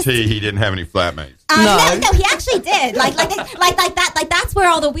was just. guarantee he didn't have any flatmates. No, he actually did. Like that's where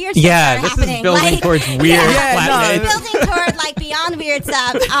all the weird stuff Yeah, started this happening. is building Like, towards weird Yeah, flatmates. no. building toward like beyond weird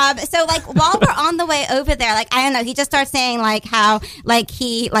stuff. So like while we're on the way over there, like I don't know, he just starts saying like how like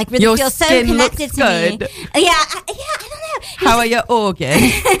he like really Your feels so skin connected looks to me. good. Yeah, I don't know. He How are your organs?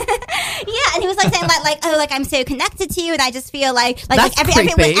 Yeah, and he was like saying like oh, like I'm so connected to you, and I just feel like That's every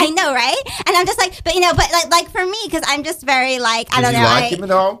creepy. I know, right? And I'm just like, but like for me, because I'm just very like I Did don't you know. like him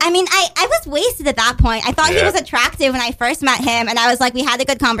at all? I mean, I was wasted at that point. I thought he Yeah. was attractive when I first met him, and I was like, we had a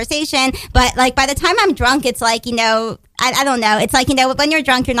good conversation. But like by the time I'm drunk, it's like I don't know. It's like when you're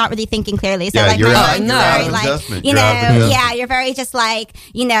drunk, you're not really thinking clearly. So Yeah, like you're my out- mind's you're very out of like adjustment. you You're out of know, adjustment. yeah, you're very just like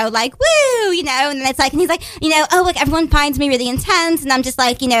like woo, and then it's like, and he's like, oh look, everyone finds me really intense, and I'm just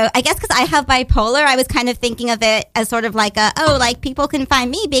like, I guess because I have bipolar, I was kind of thinking of it as sort of like like people can find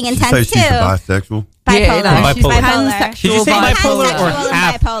me being Say intense she's too. a bisexual. Bipolar. Yeah, She's bipolar. pansexual Did you say bipolar or Pansexual and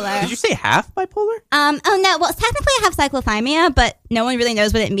half? bipolar. Did you say half bipolar? Oh no, well technically I have cyclothymia, but no one really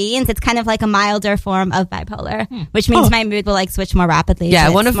knows what it means. It's kind of like a milder form of bipolar, which means my mood will like switch more rapidly. Yeah,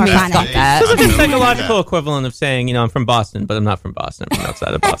 so one it's of more me's chronic. got that. It's like a Yeah. psychological equivalent of saying, I'm from Boston, but I'm not from Boston. I'm from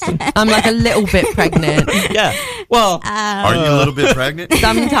outside of Boston. I'm like a little bit pregnant. Yeah. Well, Are you a little bit pregnant?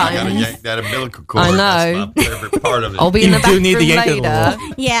 Sometimes. I gotta yank that umbilical cord. I know. That's my favorite part of it. I'll be in You the do bathroom need to yank it a later.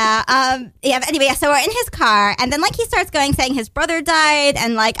 little. Yeah. But anyway, so we're in his car, and then like he starts going saying his brother died,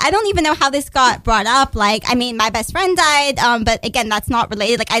 and like I don't even know how this got brought up. Like, I mean, my best friend died, but again, that's not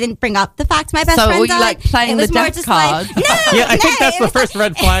related. Like, I didn't bring up the fact my best So friend were you, died. like, playing It was the more death just card? Like, no, yeah, I think no, that's it the was first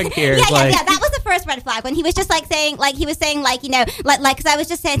red flag here. Yeah, is like, that was the first red flag when he was just like saying, like he was saying, like because I was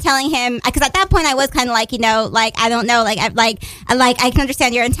just telling him, because at that point I was kind of like, like I don't know, like I can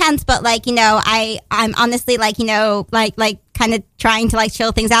understand you're intense, but like I'm honestly like like kind of trying to like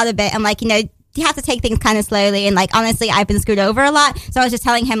chill things out a bit, and like you have to take things kind of slowly, and like honestly I've been screwed over a lot, so I was just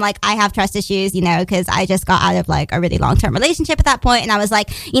telling him like I have trust issues, because I just got out of like a really long-term relationship at that point, and I was like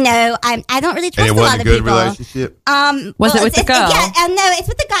I don't really And trust it a lot wasn't of a good people. relationship. Was it with the girl? Yeah, no, it's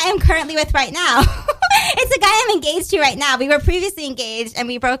with the guy I'm currently with right now. It's the guy I'm engaged to right now. We were previously engaged, and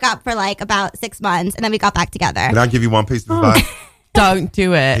we broke up for like about 6 months, and then we got back together. Can I give you one piece of advice? Don't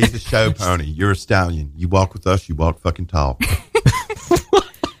do it. He's a show pony. You're a stallion. You walk with us, you walk fucking tall.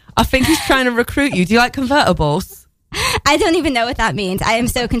 I think he's trying to recruit you. Do you like convertibles? I don't even know what that means. I am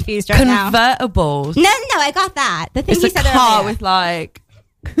so confused right now. Convertibles. No, I got that. The thing It's he a said car earlier. with like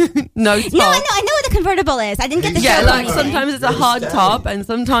no top. No, I know what a convertible is. I didn't get the Yeah, show like pony. sometimes it's a hard top and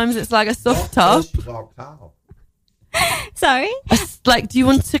sometimes it's like a soft top. You walk tall. Sorry. Like, do you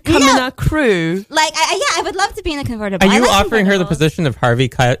want to come in a crew? Like, I would love to be in a convertible. are I you like offering her the convertibles. position of Harvey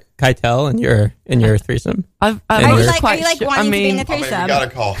Keitel in your threesome? I'm Are not you like- quite are you, like, sure. wanting I to be in mean, the I mean, we threesome? gotta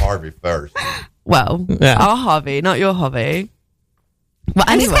call Harvey first. well, Yeah. our hobby, not your hobby. But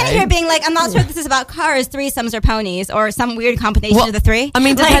I'm just kind of anyway. here being like, I'm not sure if this is about cars, threesomes, or ponies, or some weird combination of the three. I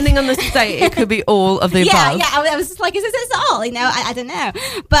mean, Like- depending on the state, it could be all of the yeah, above. yeah. I was just like, is this all? You know, I don't know.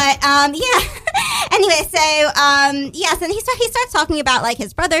 But yeah. Anyway, so yes, and he starts talking about like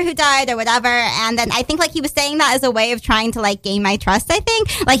his brother who died or whatever, and then I think like he was saying that as a way of trying to like gain my trust. I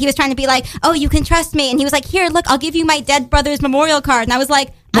think like he was trying to be like, oh, you can trust me, and he was like, here, look, I'll give you my dead brother's memorial card, and I was like,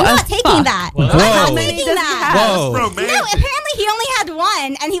 I'm What not the taking fuck? that. Whoa. I'm How not many taking does he that. have? Whoa. No, apparently he only had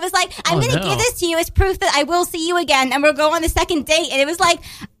one, and he was like, I'm Oh, going to no. give this to you as proof that I will see you again, and we'll go on the second date. And it was like,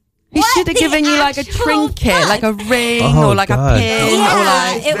 He what should have the given you like a actual trinket, fuck? like a ring Oh, or like God. a pin Yeah. or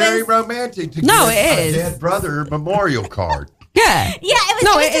like. It Very was- romantic to No, give it a is. dead brother memorial card. Yeah. Yeah, it was.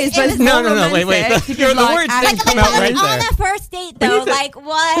 No, it it is, was but just, it's it was more No, wait. romantic to The give, like, words actual- didn't come out right on there. a first date though, like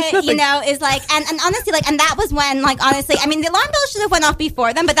what you know is like, and honestly, like, and that was when, like, honestly, I mean, the alarm bell should have went off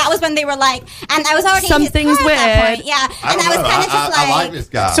before them, but that was when they were like, and I was already in his Something's car at that weird. point, yeah, I and don't I was know. kind of just I like this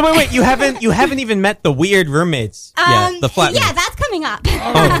guy. So wait, you haven't even met the weird roommates yet, the flatmates. yeah, that's coming up.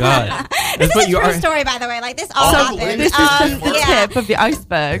 Oh God, This that's what is you a true are. story, by the way. Like, this all So happened. This is just the yeah. tip of the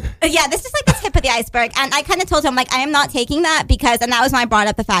iceberg. Yeah, this is like the tip of the iceberg. And I kind of told him, like, I am not taking that because, and that was when I brought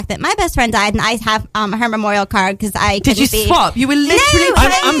up the fact that my best friend died and I have her memorial card because I Did you couldn't be- swap? You were literally. No,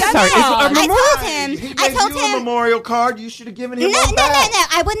 playing I'm dead sorry, is cards. a I memorial- told him. He I gave told you a him. memorial card. You should have given him No, one back.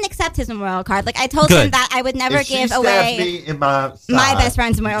 I wouldn't accept his memorial card. Like, I told him Good. that I would never If she give stabs away me in my my side, best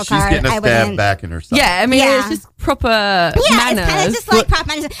friend's memorial she's card. getting a I stab wouldn't. back in her side. Yeah, I mean, Yeah. it's just proper Yeah, manners. it's kind of just like prop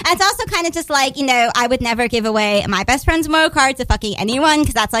management. And it's also kind of just like, you know, I would never give away my best friend's memorial card to fucking anyone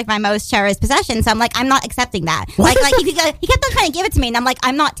because that's like my most cherished possession. So I'm like, I'm not accepting that. Like he kept on trying to give it to me, and I'm like,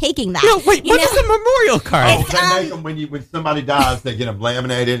 I'm not taking that. No, wait. You What know? is a memorial Oh, card? they make them when somebody dies, they get them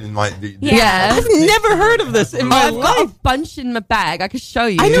laminated and like. Yeah. I've never heard of this in my I've got a life. bunch in my bag. I could show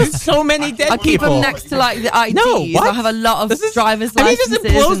you. I know so many dead I keep people. them next to like the IDs. No, what? I have a lot of This is- driver's I mean, licenses.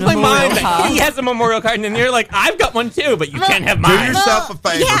 it blows and my memorial mind that cards. he has a memorial card, and then you're like, I've got one too, but you can't have Do mine. yourself a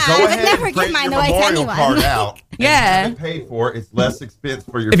favor. yeah, Go I would ahead never and give print mine your away to memorial anyone. card out. Yeah. And pay for it. It's less expense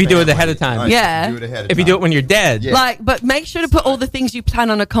for your. If you do it family. ahead of time. Like, Yeah. Do it ahead of If you do it when you're dead. Yeah. Like, but make sure to put all the things you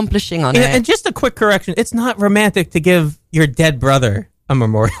plan on accomplishing on And, it. and just a quick correction: it's not romantic to give your dead brother a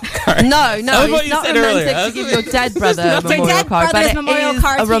memorial card. No, That no, was what it's you not said romantic earlier. to give your dead brother a nothing- memorial Dead card, but brother's it memorial is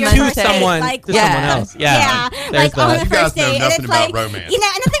card a to your romantic. first date, someone, like, to yeah. someone else. Yeah, like There's on that. the You first guys know date, and nothing it's about like, romance. you know,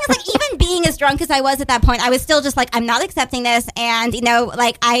 and the thing is, like, even being as drunk as I was at that point, I was still just like, I'm not accepting this, and you know,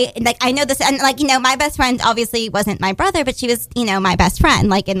 like I know this, and like, you know, my best friend obviously wasn't my brother, but she was, you know, my best friend,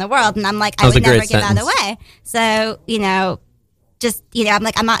 like, in the world, and I'm like, That I was would a great never give that sentence. away. So, you know. Just, you know, I'm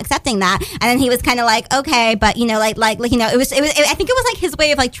like, I'm not accepting that. And then he was kind of like, okay, but you know, like, you know, it was, I think it was like his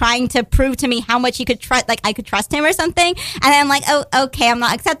way of like trying to prove to me how much he could trust, like I could trust him or something. And then I'm like, oh, okay, I'm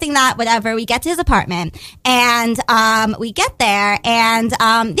not accepting that, whatever. We get to his apartment and, we get there and,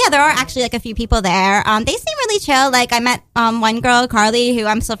 yeah, there are actually like a few people there. They seem really chill. Like I met, one girl, Carly, who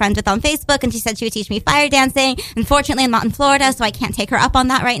I'm still friends with on Facebook, and she said she would teach me fire dancing. Unfortunately, I'm not in Florida, so I can't take her up on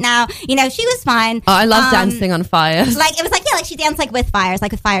that right now. You know, she was fine. Oh, I love dancing on fires. Like it was like, yeah, like she danced like with fires,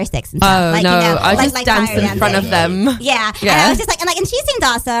 like with fire sticks and stuff. Oh, like, no, you know, I like, just like danced fire in front of dancing. them. Yeah. Yeah. And I was just like, and she seemed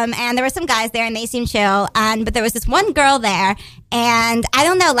awesome, and there were some guys there, and they seemed chill, but there was this one girl there, and I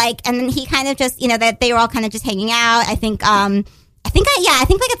don't know, like, and then he kind of just, you know, that they were all kind of just hanging out. I think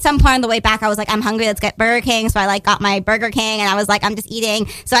like at some point on the way back, I was like, I'm hungry, let's get Burger King. So I like got my Burger King, and I was like, I'm just eating.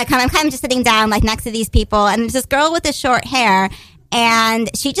 So I'm kind of just sitting down like next to these people, and there's this girl with the short hair. And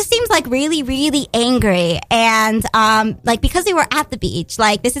she just seems like really, really angry. And, like, because we were at the beach,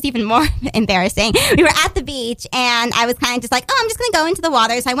 like, this is even more embarrassing. We were at the beach and I was kind of just like, oh, I'm just going to go into the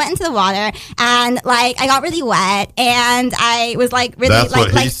water. So I went into the water and, like, I got really wet and I was, like, really, That's what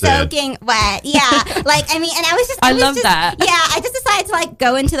he like said. soaking wet. Yeah. Like, I mean, and I was just, I was love just- that. Yeah. I just decided to, like,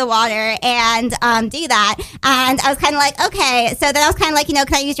 go into the water and, do that. And I was kind of like, okay. So then I was kind of like, you know,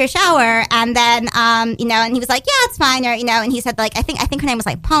 can I use your shower? And then, you know, and he was like, yeah, it's fine. Or, you know, and he said, like, I think her name was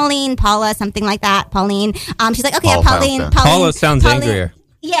like Paula, something like that. Pauline. She's like, okay, Paul Pauline. sounds bad. Paula sounds angrier.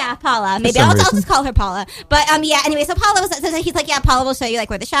 Yeah, Paula. Maybe some I'll reason. just call her Paula. But yeah. Anyway, so Paula was. So he's like, yeah, Paula will show you like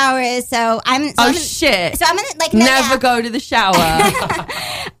where the shower is. So I'm. So Oh, I'm shit. So I'm gonna like Never yeah. go to the shower.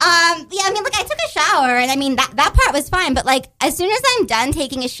 Yeah, I mean, like I took a shower, and I mean that part was fine. But like as soon as I'm done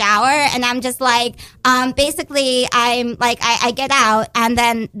taking a shower, and I'm just like, basically, I'm like, I get out, and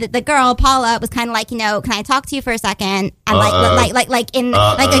then the girl Paula was kind of like, you know, can I talk to you for a second? And like in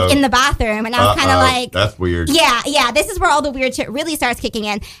the bathroom, and I was kind of like, that's weird. yeah. This is where all the weird shit really starts kicking in.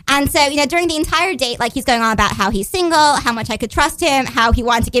 And so, during the entire date, like, he's going on about how he's single, how much I could trust him, how he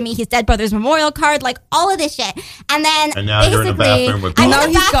wanted to give me his dead brother's memorial card, like, all of this shit. And then, And now you're in the bathroom with I'm Paula.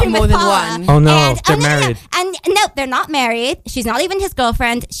 in the He's got bathroom more with than Paula. one. Oh, no, And, they're no. married. And no, they're not married. She's not even his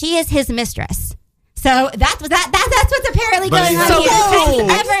girlfriend. She is his mistress. So that's what's apparently But going he on has here. to-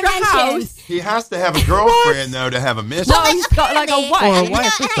 That's never mentioned. He has to have a girlfriend, though, to have a mistress. No, he's got like a Apparently- wife. Or a And,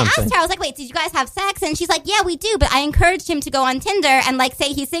 wife or and I asked something. her, I was like, wait, did you guys have sex? And she's like, yeah, we do. But I encouraged him to go on Tinder and like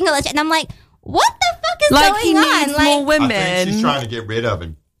say he's single. And I'm like, what the fuck is Like going he on? needs Like, more I women. think she's trying to get rid of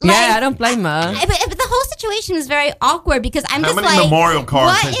him. Yeah, I don't blame her. But the whole situation was very awkward because I'm How just many like, memorial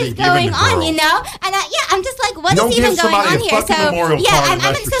cards what has he is given going the on? girl? You know? And I'm just like, what Don't is even give going somebody on a here? fucking memorial yeah, card I'm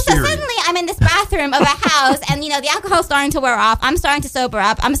unless you're so serious. suddenly I'm in this bathroom of a house, and the alcohol's starting to wear off. I'm starting to sober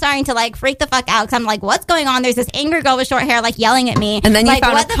up. I'm starting to like freak the fuck out because I'm like, what's going on? There's this angry girl with short hair like yelling at me, And then you like,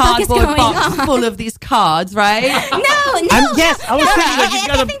 found what a the fuck is cardboard going box on? full of these cards, right? No. Yes, I was thinking, like, you I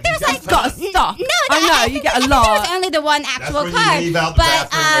gotta- think there's like Got a stock. No, I know, I you think get a I think lot. There was only the one actual when you card, leave out the but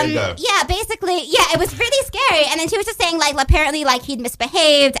bathroom window. yeah, basically, yeah, it was really scary. And then she was just saying like apparently like he'd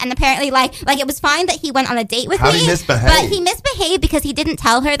misbehaved, and apparently like it was fine that he went on a date with How'd me, he misbehave? but he misbehaved because he didn't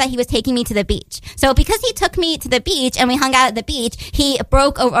tell her that he was taking me to the beach. So because he took me to the beach and we hung out at the beach, he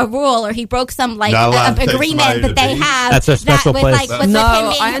broke a rule, or he broke some like Not allowed to take somebody agreement to that the they beach? have. That's a special that place. with, like, with No, him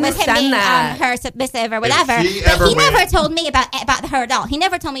being, I understand that. her submissive or whatever. she But ever he never went- told me about her at all. He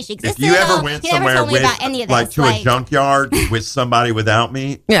never told me she If existed. you at ever all. went he never somewhere told me with, about any of this. like, to a junkyard with somebody without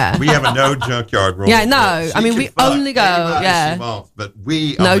me, Yeah. we have a no junkyard rule. Yeah, no. She I mean, can we fuck only go, anybody yeah. she wants, but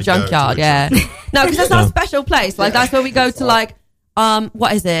we No only go junkyard, to a yeah. junkyard. No, because that's our special place. Like, that's where we go to, like,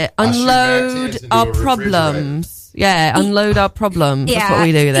 what is it? I shoot Unload matches into our a refrigerator. problems. Yeah, unload our problems. That's what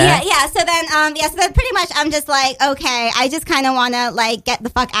we do there. Yeah. So then pretty much I'm just like, okay, I just kind of want to like get the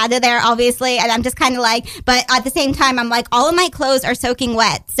fuck out of there, obviously. And I'm just kind of like, but at the same time, I'm like, all of my clothes are soaking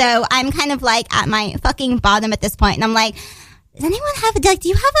wet. So I'm kind of like at my fucking bottom at this point. And I'm like, does anyone have do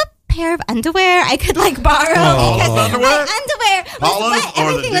you have a pair of underwear I could like borrow? Because Underwear? my underwear was Paula's wet. or the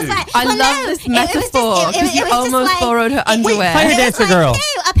Everything was dude? wet. I Well, love no, this it was just- metaphor it because you was just almost like- borrowed her underwear. Fire It was dancer like, girl.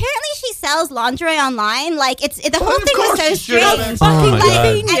 no, apparently she sells lingerie online. Like the whole of thing was course so she should have. strange. Oh my Like, God.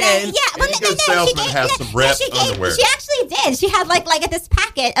 and then, yeah, well, Any no, good she salesman gave, has yeah, some no, rep she underwear. She actually did. She had like this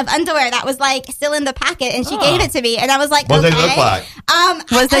packet of underwear that was like still in the packet, and she gave it to me, and I was like, What okay. did they look like?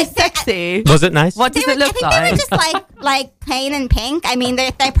 Was they I- sexy? Was it nice? What does They it were, I look think they were like? just like plain and pink. I mean,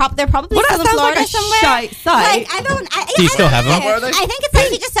 they're probably Well, that still in sounds like Florida a somewhere. shite site. Like I don't. Do you still have them? Where are they? I think it's like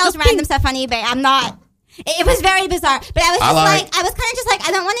she just sells random stuff on eBay. I'm not. It was very bizarre, but I was just I was kind of just like,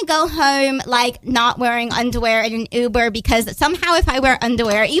 I don't want to go home like not wearing underwear in an Uber because somehow if I wear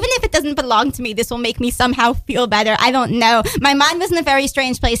underwear, even if it doesn't belong to me, this will make me somehow feel better. I don't know. My mind was in a very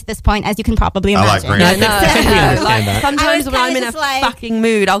strange place at this point, as you can probably I like imagine. green. Yeah, no, I think we understand like, that. sometimes I was when I'm in kinda a just like- fucking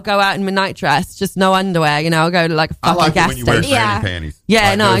mood, I'll go out in my night dress, just no underwear. You know, I'll go to like a I fucking like it gas when you wear station. granny Yeah. panties. Yeah,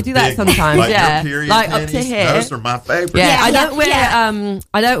 Like no, I those do that big- sometimes, like yeah. your period Like up to panties, here. Those are my favorite. Yeah, Yeah, I don't wear yeah.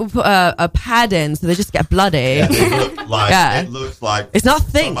 I don't put a pad in, so they just get bloody. Yeah, they look like Yeah. it looks like It's not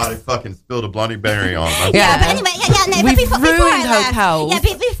thick. somebody fucking spilled a Bloody Mary on them. Yeah. But anyway, no, We've but before I ruined left, hotels. yeah,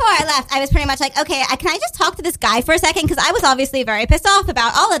 before I left, I was pretty much like, okay, can I just talk to this guy for a second? Because I was obviously very pissed off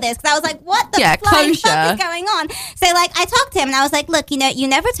about all of this. Because I was like, what the flying closure. fuck is going on? So like, I talked to him and I was like, look, you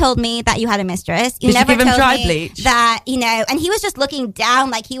never told me that you had a mistress. Did you never give him told dry me bleach? that and he was just looking down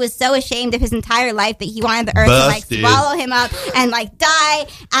like he was so ashamed of his entire life that he wanted the earth to like Busted. swallow him up and like die.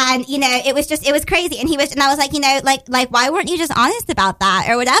 And it was crazy. And I was like, like why weren't you just honest about that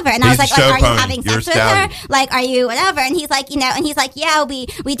or whatever? And I was He's like, a show are you pony. having You're sex with her? scouting. Like, are you whatever? And he's like, yeah,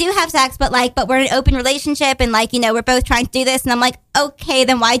 we do have sex, but we're in an open relationship and we're both trying to do this. And I'm like, okay,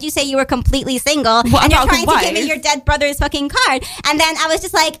 then why'd you say you were completely single? What and you're about trying the to give me wife? your dead brother's fucking card. And then I was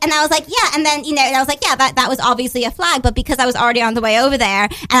just like, yeah. And then, and I was like, yeah, that was obviously a flag. But because I was already on the way over there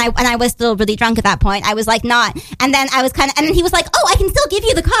and I was still really drunk at that point, I was like, not. And then I was and then he was like, oh, I can still give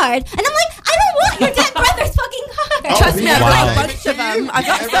you the card. And I'm like, I don't want your dead brother's fucking card. Trust me, I've Wow. got a bunch of them. I've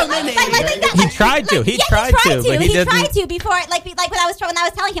got so many. He tried to. He tried to, but he he didn't. tried to before, when I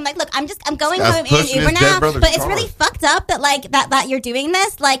was telling him, like, look, I'm going This guy's home in pushing Uber his dead now, brother's but it's car. really fucked up that that you're doing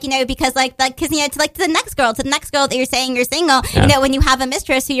this, because to the next girl that you're saying you're single, Yeah. when you have a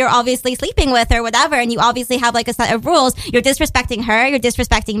mistress who you're obviously sleeping with or whatever, and you obviously have like a set of rules, you're disrespecting her, you're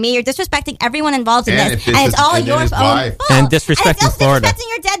disrespecting me, you're disrespecting everyone involved in And this, if this and it's is- all and then your his own wife. fault. And disrespecting and it's also Florida. disrespecting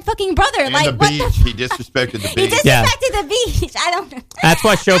your dead fucking brother. And like the what beach. the He disrespected the he beach. Yeah. disrespected the beach. I don't know. That's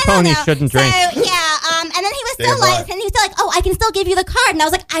why show I don't ponies know. shouldn't drink. So yeah, and then he was Stand still by. like, oh, I I can still give you the card. And I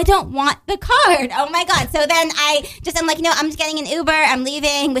was like, I don't want the card. Oh my God. So then I'm like, I'm just getting an Uber. I'm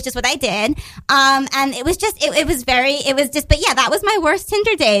leaving, which is what I did. And it was just, but yeah, that was my worst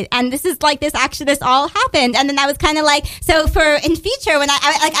Tinder date. And this all happened. And then I was kind of like, so in future, when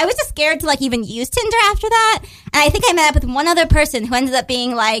I was just scared to like even use Tinder after that. And I think I met up with one other person who ended up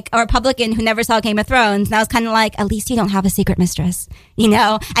being like a Republican who never saw Game of Thrones. And I was kind of like, at least you don't have a secret mistress.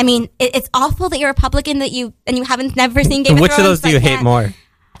 I mean, it's awful that you're a Republican and you haven't never seen Game of Thrones. Which of those do you hate more?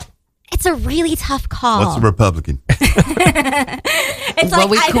 It's a really tough call. What's a Republican? It's well, like,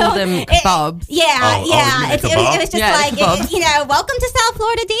 we call them kebabs. It was just welcome to South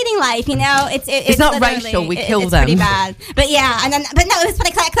Florida dating life. It's not racial. We kill them. Pretty bad. But yeah, but no, it was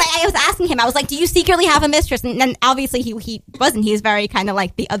funny. Cause I was asking him. I was like, "Do you secretly have a mistress?" And then obviously he wasn't. He was very kind of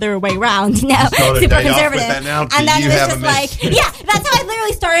like the other way around. Super conservative. And then it was just like, that's how I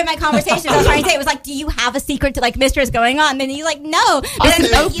literally started my conversation. I was trying to say, it was like, "Do you have a secret to like mistress going on?" And he's like, "No." But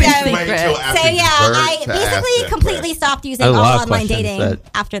then, secret. So yeah, I basically completely stopped using all online dating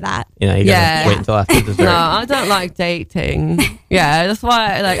after that. You gotta wait until after dessert. No, I don't like dating. Yeah, that's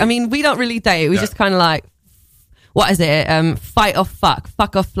why. We don't really date. We just kind of like, what is it? Fight or fuck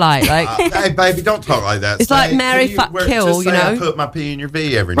or flight. Like, hey baby, don't talk like that. It's like marry, fuck, kill. I put my P in your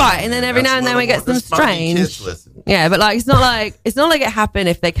V every night. Right, and then every now and then we get some strange. Yeah, but like it's not like it happened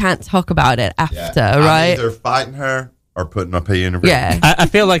if they can't talk about it after, right? I'm either fighting her or putting my P in her V. Yeah, I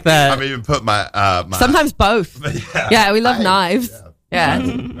feel like that. I've even put my sometimes both. Yeah, we love knives. Yeah.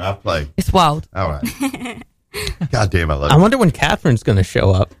 I play. It's wild. All right. God damn, I love it. I wonder when Catherine's going to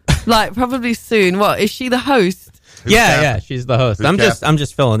show up. Like probably soon. What is she the host? Yeah, she's the host. I'm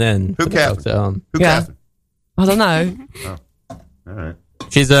just filling in. Who Catherine? Who Catherine? I don't know. All right.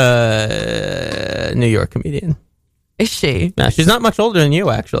 She's a New York comedian. Is she? No, she's not much older than you,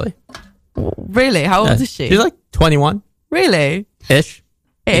 actually. Really? How old is she? She's like 21. Really? Ish.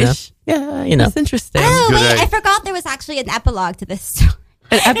 Ish? Yeah, That's interesting. Oh, wait, I forgot there was actually an epilogue to this story.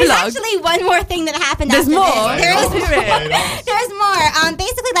 An epilogue? There's actually one more thing that happened There's after more? this. There is more. There's more.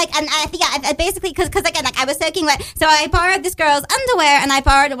 Basically, like, and I think, basically, because again, like, I was soaking wet. So I borrowed this girl's underwear and I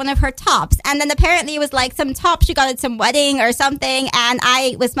borrowed one of her tops. And then apparently it was like some top she got at some wedding or something. And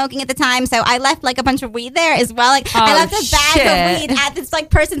I was smoking at the time. So I left like a bunch of weed there as well. Like, I left a bag of weed at this like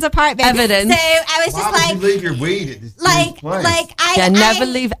person's apartment. Evidence. So I was just like, would you leave your weed at this never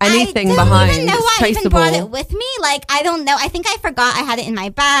leave anything behind. I don't even know why I even traceable. brought it with me. Like, I don't know. I think I forgot I had it in my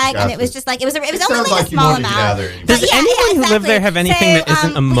bag. And it was just like, it was only like a small amount. Does anyone who live there have anything that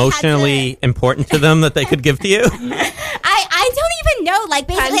isn't emotionally important to them that they could give to you? I don't even know, like,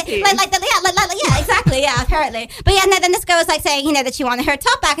 basically, exactly, apparently. But yeah, and then this girl was like saying, that she wanted her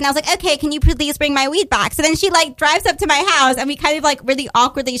top back, and I was like, okay, can you please bring my weed back? So then she like drives up to my house, and we kind of like really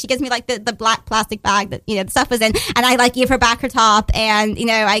awkwardly, she gives me like the black plastic bag that the stuff was in, and I like give her back her top, and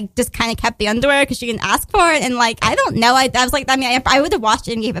I just kind of kept the underwear because she didn't ask for it, and like I don't know, I was like, I would have washed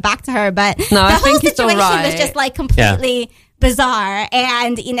it and gave it back to her, but the whole situation was just like completely bizarre.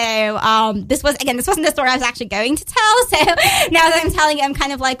 And this wasn't the story I was actually going to tell, so now that I'm telling you, I'm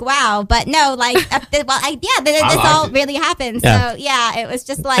kind of like, wow. But no, like, this all really happened. So it was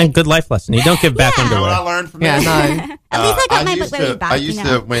just like, and good life lesson, you don't give back underwear. You know what I learned from this? No. At least I got my weed back. I used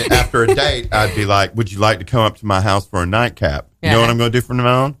to, when after a date, I'd be like, would you like to come up to my house for a nightcap? You know what I'm going to do from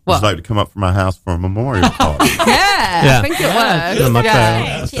now on? Would you like to come up from my house for a memorial party? I think it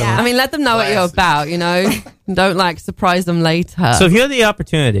works. Yeah. I mean, let them know what you're about, Don't like surprise them later. So if you had the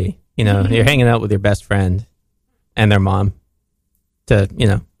opportunity, you're hanging out with your best friend and their mom to,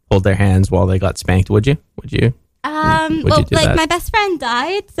 hold their hands while they got spanked, would you? My best friend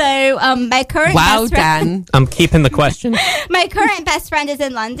died, so my current best friend. Dan. I'm keeping the question. My current best friend is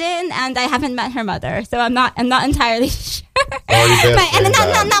in London, and I haven't met her mother, so I'm not entirely sure. I'm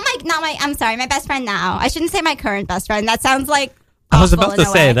sorry, my best friend now. I shouldn't say my current best friend. That sounds like I was about to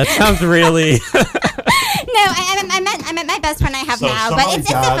say that sounds really. No, I meant my best friend I have now, but it's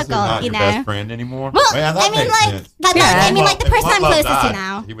difficult, not your best friend anymore. Well, like the person I'm closest to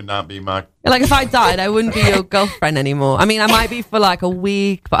now. He would not be my. Like if I died, I wouldn't be your girlfriend anymore. I mean, I might be for like a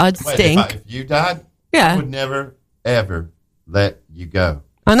week, but I'd stink. If you died, I would never ever let you go.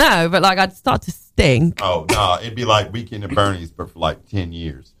 I know, but like I'd start to stink. Oh no, it'd be like Weekend at Bernie's, but for like 10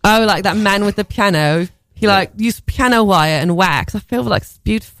 years. Oh, like that man with the piano. He like used piano wire and wax. I feel like it's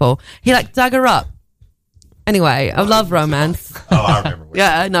beautiful. He like dug her up. Anyway, I love romance. Oh, I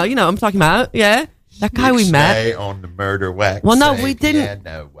remember. No, you know what I'm talking about. Yeah, that guy we met. Stay on the murder wax. Well, no, we didn't.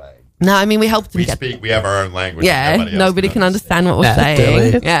 Yeah, no way. No, I mean we helped him We have our own language. Yeah, nobody can understand what we're saying.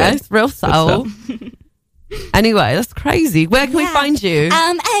 Totally. Yeah, it's real soul. Anyway, that's crazy. Where can we Yeah. find you?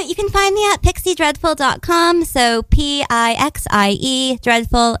 You can find me at pixiedreadful.com. So PIXIE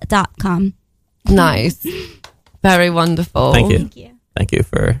dreadful.com. Nice. Very wonderful. Thank you. Thank you. Thank you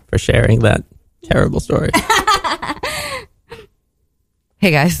for sharing that terrible story. Hey,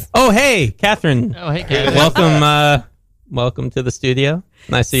 guys. Oh, hey, Catherine. Oh, hey, Kat. Welcome, welcome to the studio.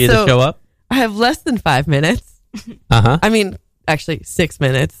 Nice of you to So- show up. I have less than 5 minutes. Uh-huh. I mean, actually, 6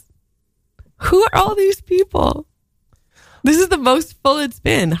 minutes. Who are all these people? This is the most full it's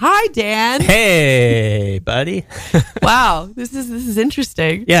been. Hi, Dan. Hey, buddy. Wow, this is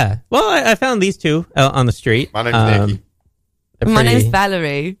interesting. Yeah. Well, I found these two out on the street. My name's Nikki. They're My name's pretty-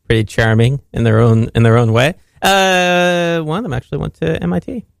 Valerie. pretty charming in their own way. One of them actually went to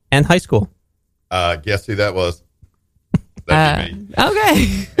MIT and high school. Guess who that was? That'd be me.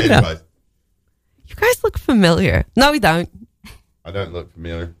 Okay. Anyways, You guys look familiar. No, we don't. I don't look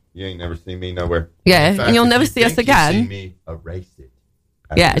familiar. You ain't never seen me nowhere. Yeah, In fact, and you'll if never you see us think you again. see me, erase it.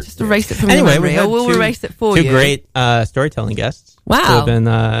 Yeah, just erase it from your Anyway, memory, we've or had we'll two- erase it for Two you. great storytelling guests. Wow. Who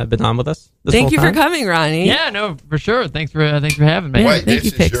have been on with us. This Thank whole you for time. coming, Ronnie. Yeah, no, for sure. Thanks for having me. Wait, Thank this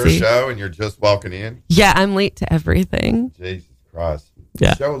you, is your Pixie. show and you're just walking in? Yeah, I'm late to everything. Jesus Christ.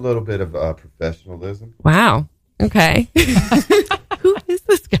 Yeah. Show a little bit of professionalism. Wow. Okay. Who is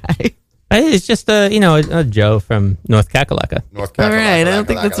this guy? It's just a Joe from North Kakalaka. North All Carolina. right, I don't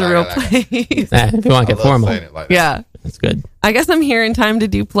think that's a real place. If you want to get formal, Saying it like that. Yeah. that's good. I guess I'm here in time to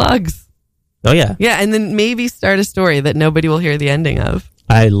do plugs. Oh yeah, Yeah, and then maybe start a story that nobody will hear the ending of.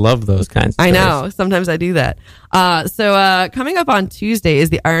 I love those kinds. Of I stories. know. Sometimes I do that. So coming up on Tuesday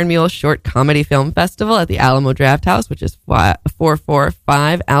is the Iron Mule Short Comedy Film Festival at the Alamo Draft House, which is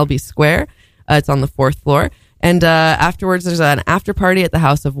 445 Albee Square. It's on the 4th floor. And afterwards, there's an after party at the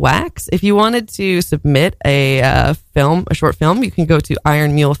House of Wax. If you wanted to submit a short film, you can go to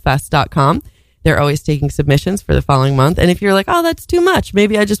ironmulefest.com. They're always taking submissions for the following month. And if you're like, oh, that's too much,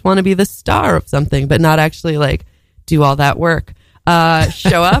 maybe I just want to be the star of something, but not actually like do all that work.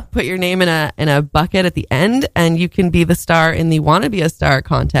 Show up, put your name in a bucket at the end, and you can be the star in the Wanna Be a Star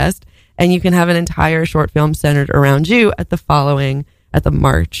contest. And you can have an entire short film centered around you at the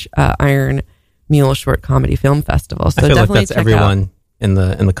March Iron Mule Short Comedy Film Festival. So I feel like definitely that's check everyone out. in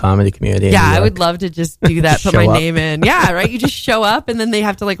the comedy community. in Yeah, New I York. would love to just do that. Put Show my up. name in. Yeah, right. You just show up, and then they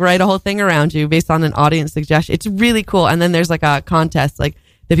have to like write a whole thing around you based on an audience suggestion. It's really cool. And then there's like a contest, like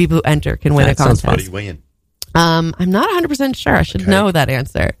the people who enter can win That a sounds contest. What do you win? I'm not 100% sure. I should Okay. know that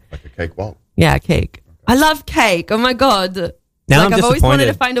answer. Like a cakewalk? Yeah, cake. I love cake. Oh my god. Now like I'm I've always wanted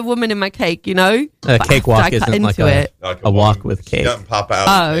to disappointed. find a woman in my cake, you know? A But cakewalk after I cut isn't like into it. Like a walk woman, with she cake. doesn't pop out.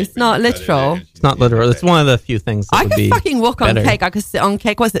 Oh, of the it's cake not when you cut it in literal. and It's not literal. It's one of the few things that I would could be fucking walk on better. cake. I could sit on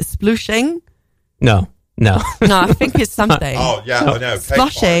cake. Was it splooshing? No. No, I think it's something. Oh, yeah. No, cake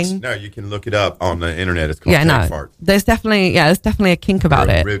Sloshing. farts. No, you can look it up on the internet. It's called Yeah, cake no. farts. There's definitely a kink about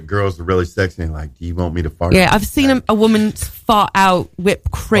it. Girls are really sexy and like, do you want me to fart? Yeah, on I've your seen cake? a woman fart out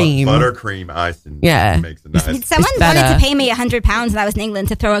whipped cream. Buttercream icing. Yeah. Makes it nice. Someone It's wanted better. to pay me £100 when I was in England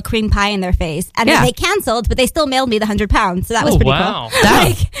to throw a cream pie in their face, and Yeah. then they cancelled, but they still mailed me the £100. So that was Oh, pretty wow. cool.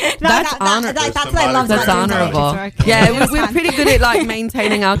 That's honorable. That's what I Somebody- loved That's about doing honorable. volunteer work. Yeah, It was we're fun. pretty good at like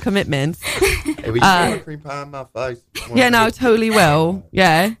maintaining our commitments. Hey, will you throw a cream pie in my face? Yeah, no, totally will.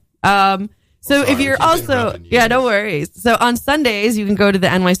 Yeah. So Sorry, if you're I keep also, interrupting you. yeah, no worries. So on Sundays, you can go to the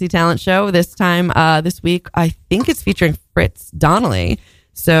NYC Talent Show. This time, this week, I think it's featuring Fritz Donnelly.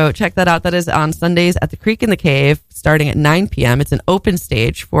 So check that out. That is on Sundays at the Creek in the Cave, starting at 9 p.m. It's an open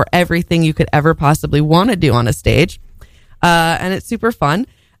stage for everything you could ever possibly want to do on a stage. And it's super fun.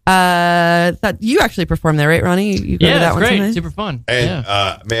 That you actually perform there, right, Ronnie? You go to Yeah, that it's one great. sometimes? Super fun. And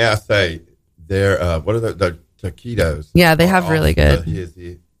yeah. may I say, they're what are the taquitos? Yeah, they have are really off good.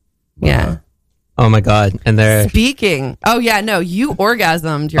 the- Yeah. Oh my god! And they're Speaking. Oh yeah, no, you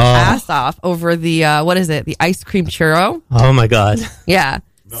orgasmed your Oh. ass off over the what is it? The ice cream churro. oh my god! Yeah.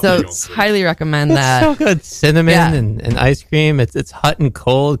 No, So you don't. highly recommend It's that. so good. Cinnamon Yeah. and ice cream. It's hot and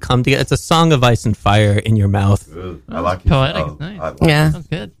cold come together. It's a song of ice and fire in your mouth. Ugh, I like Poetic, it. it's nice. I like Yeah. Sounds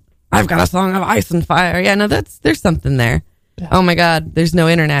good. I've got a song of ice and fire. Yeah, no, there's something there. Oh my God, there's no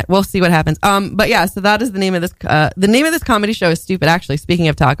internet. We'll see what happens. But yeah, so that is the name of this. The name of this comedy show is Stupid. Actually, speaking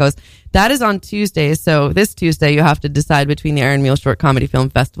of tacos, that is on Tuesdays. So this Tuesday, you have to decide between the Iron Mule Short Comedy Film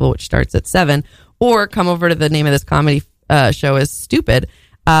Festival, which starts at 7, or come over to the name of this comedy show is Stupid.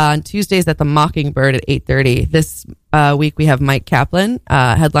 On Tuesdays at the Mockingbird at 8:30. This week we have Mike Kaplan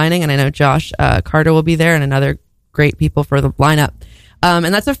headlining, and I know Josh Carter will be there, and another great people for the lineup. And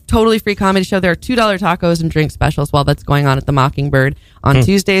that's a totally free comedy show. There are $2 tacos and drink specials while that's going on at the Mockingbird on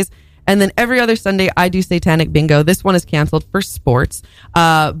Tuesdays. And then every other Sunday, I do Satanic Bingo. This one is canceled for sports.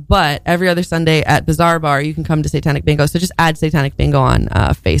 But every other Sunday at Bazaar Bar, you can come to Satanic Bingo. So just add Satanic Bingo on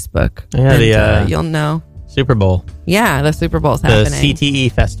Facebook. Yeah, and, you'll know. Super Bowl. Yeah, the Super Bowl's The happening.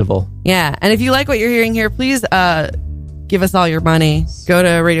 CTE Festival. Yeah. And if you like what you're hearing here, please give us all your money. Go to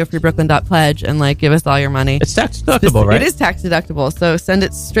radiofreebrooklyn.pledge and give us all your money. It's tax deductible, right? It is tax deductible, so send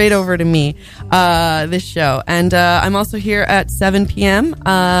it straight over to me, this show. And I'm also here at 7 p.m.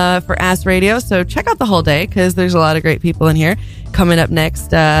 For Ass Radio, so check out the whole day because there's a lot of great people in here. Coming up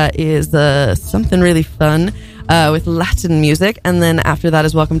next is something really fun with Latin music, and then after that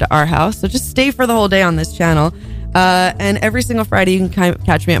is Welcome to Our House. So just stay for the whole day on this channel. And every single Friday, you can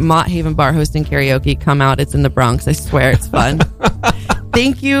catch me at Mott Haven Bar hosting karaoke. Come out. It's in the Bronx. I swear it's fun.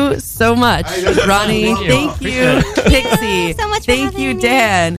 Thank you so much, Ronnie. Thank you, Pixie. So much for Thank you, having me. Dan.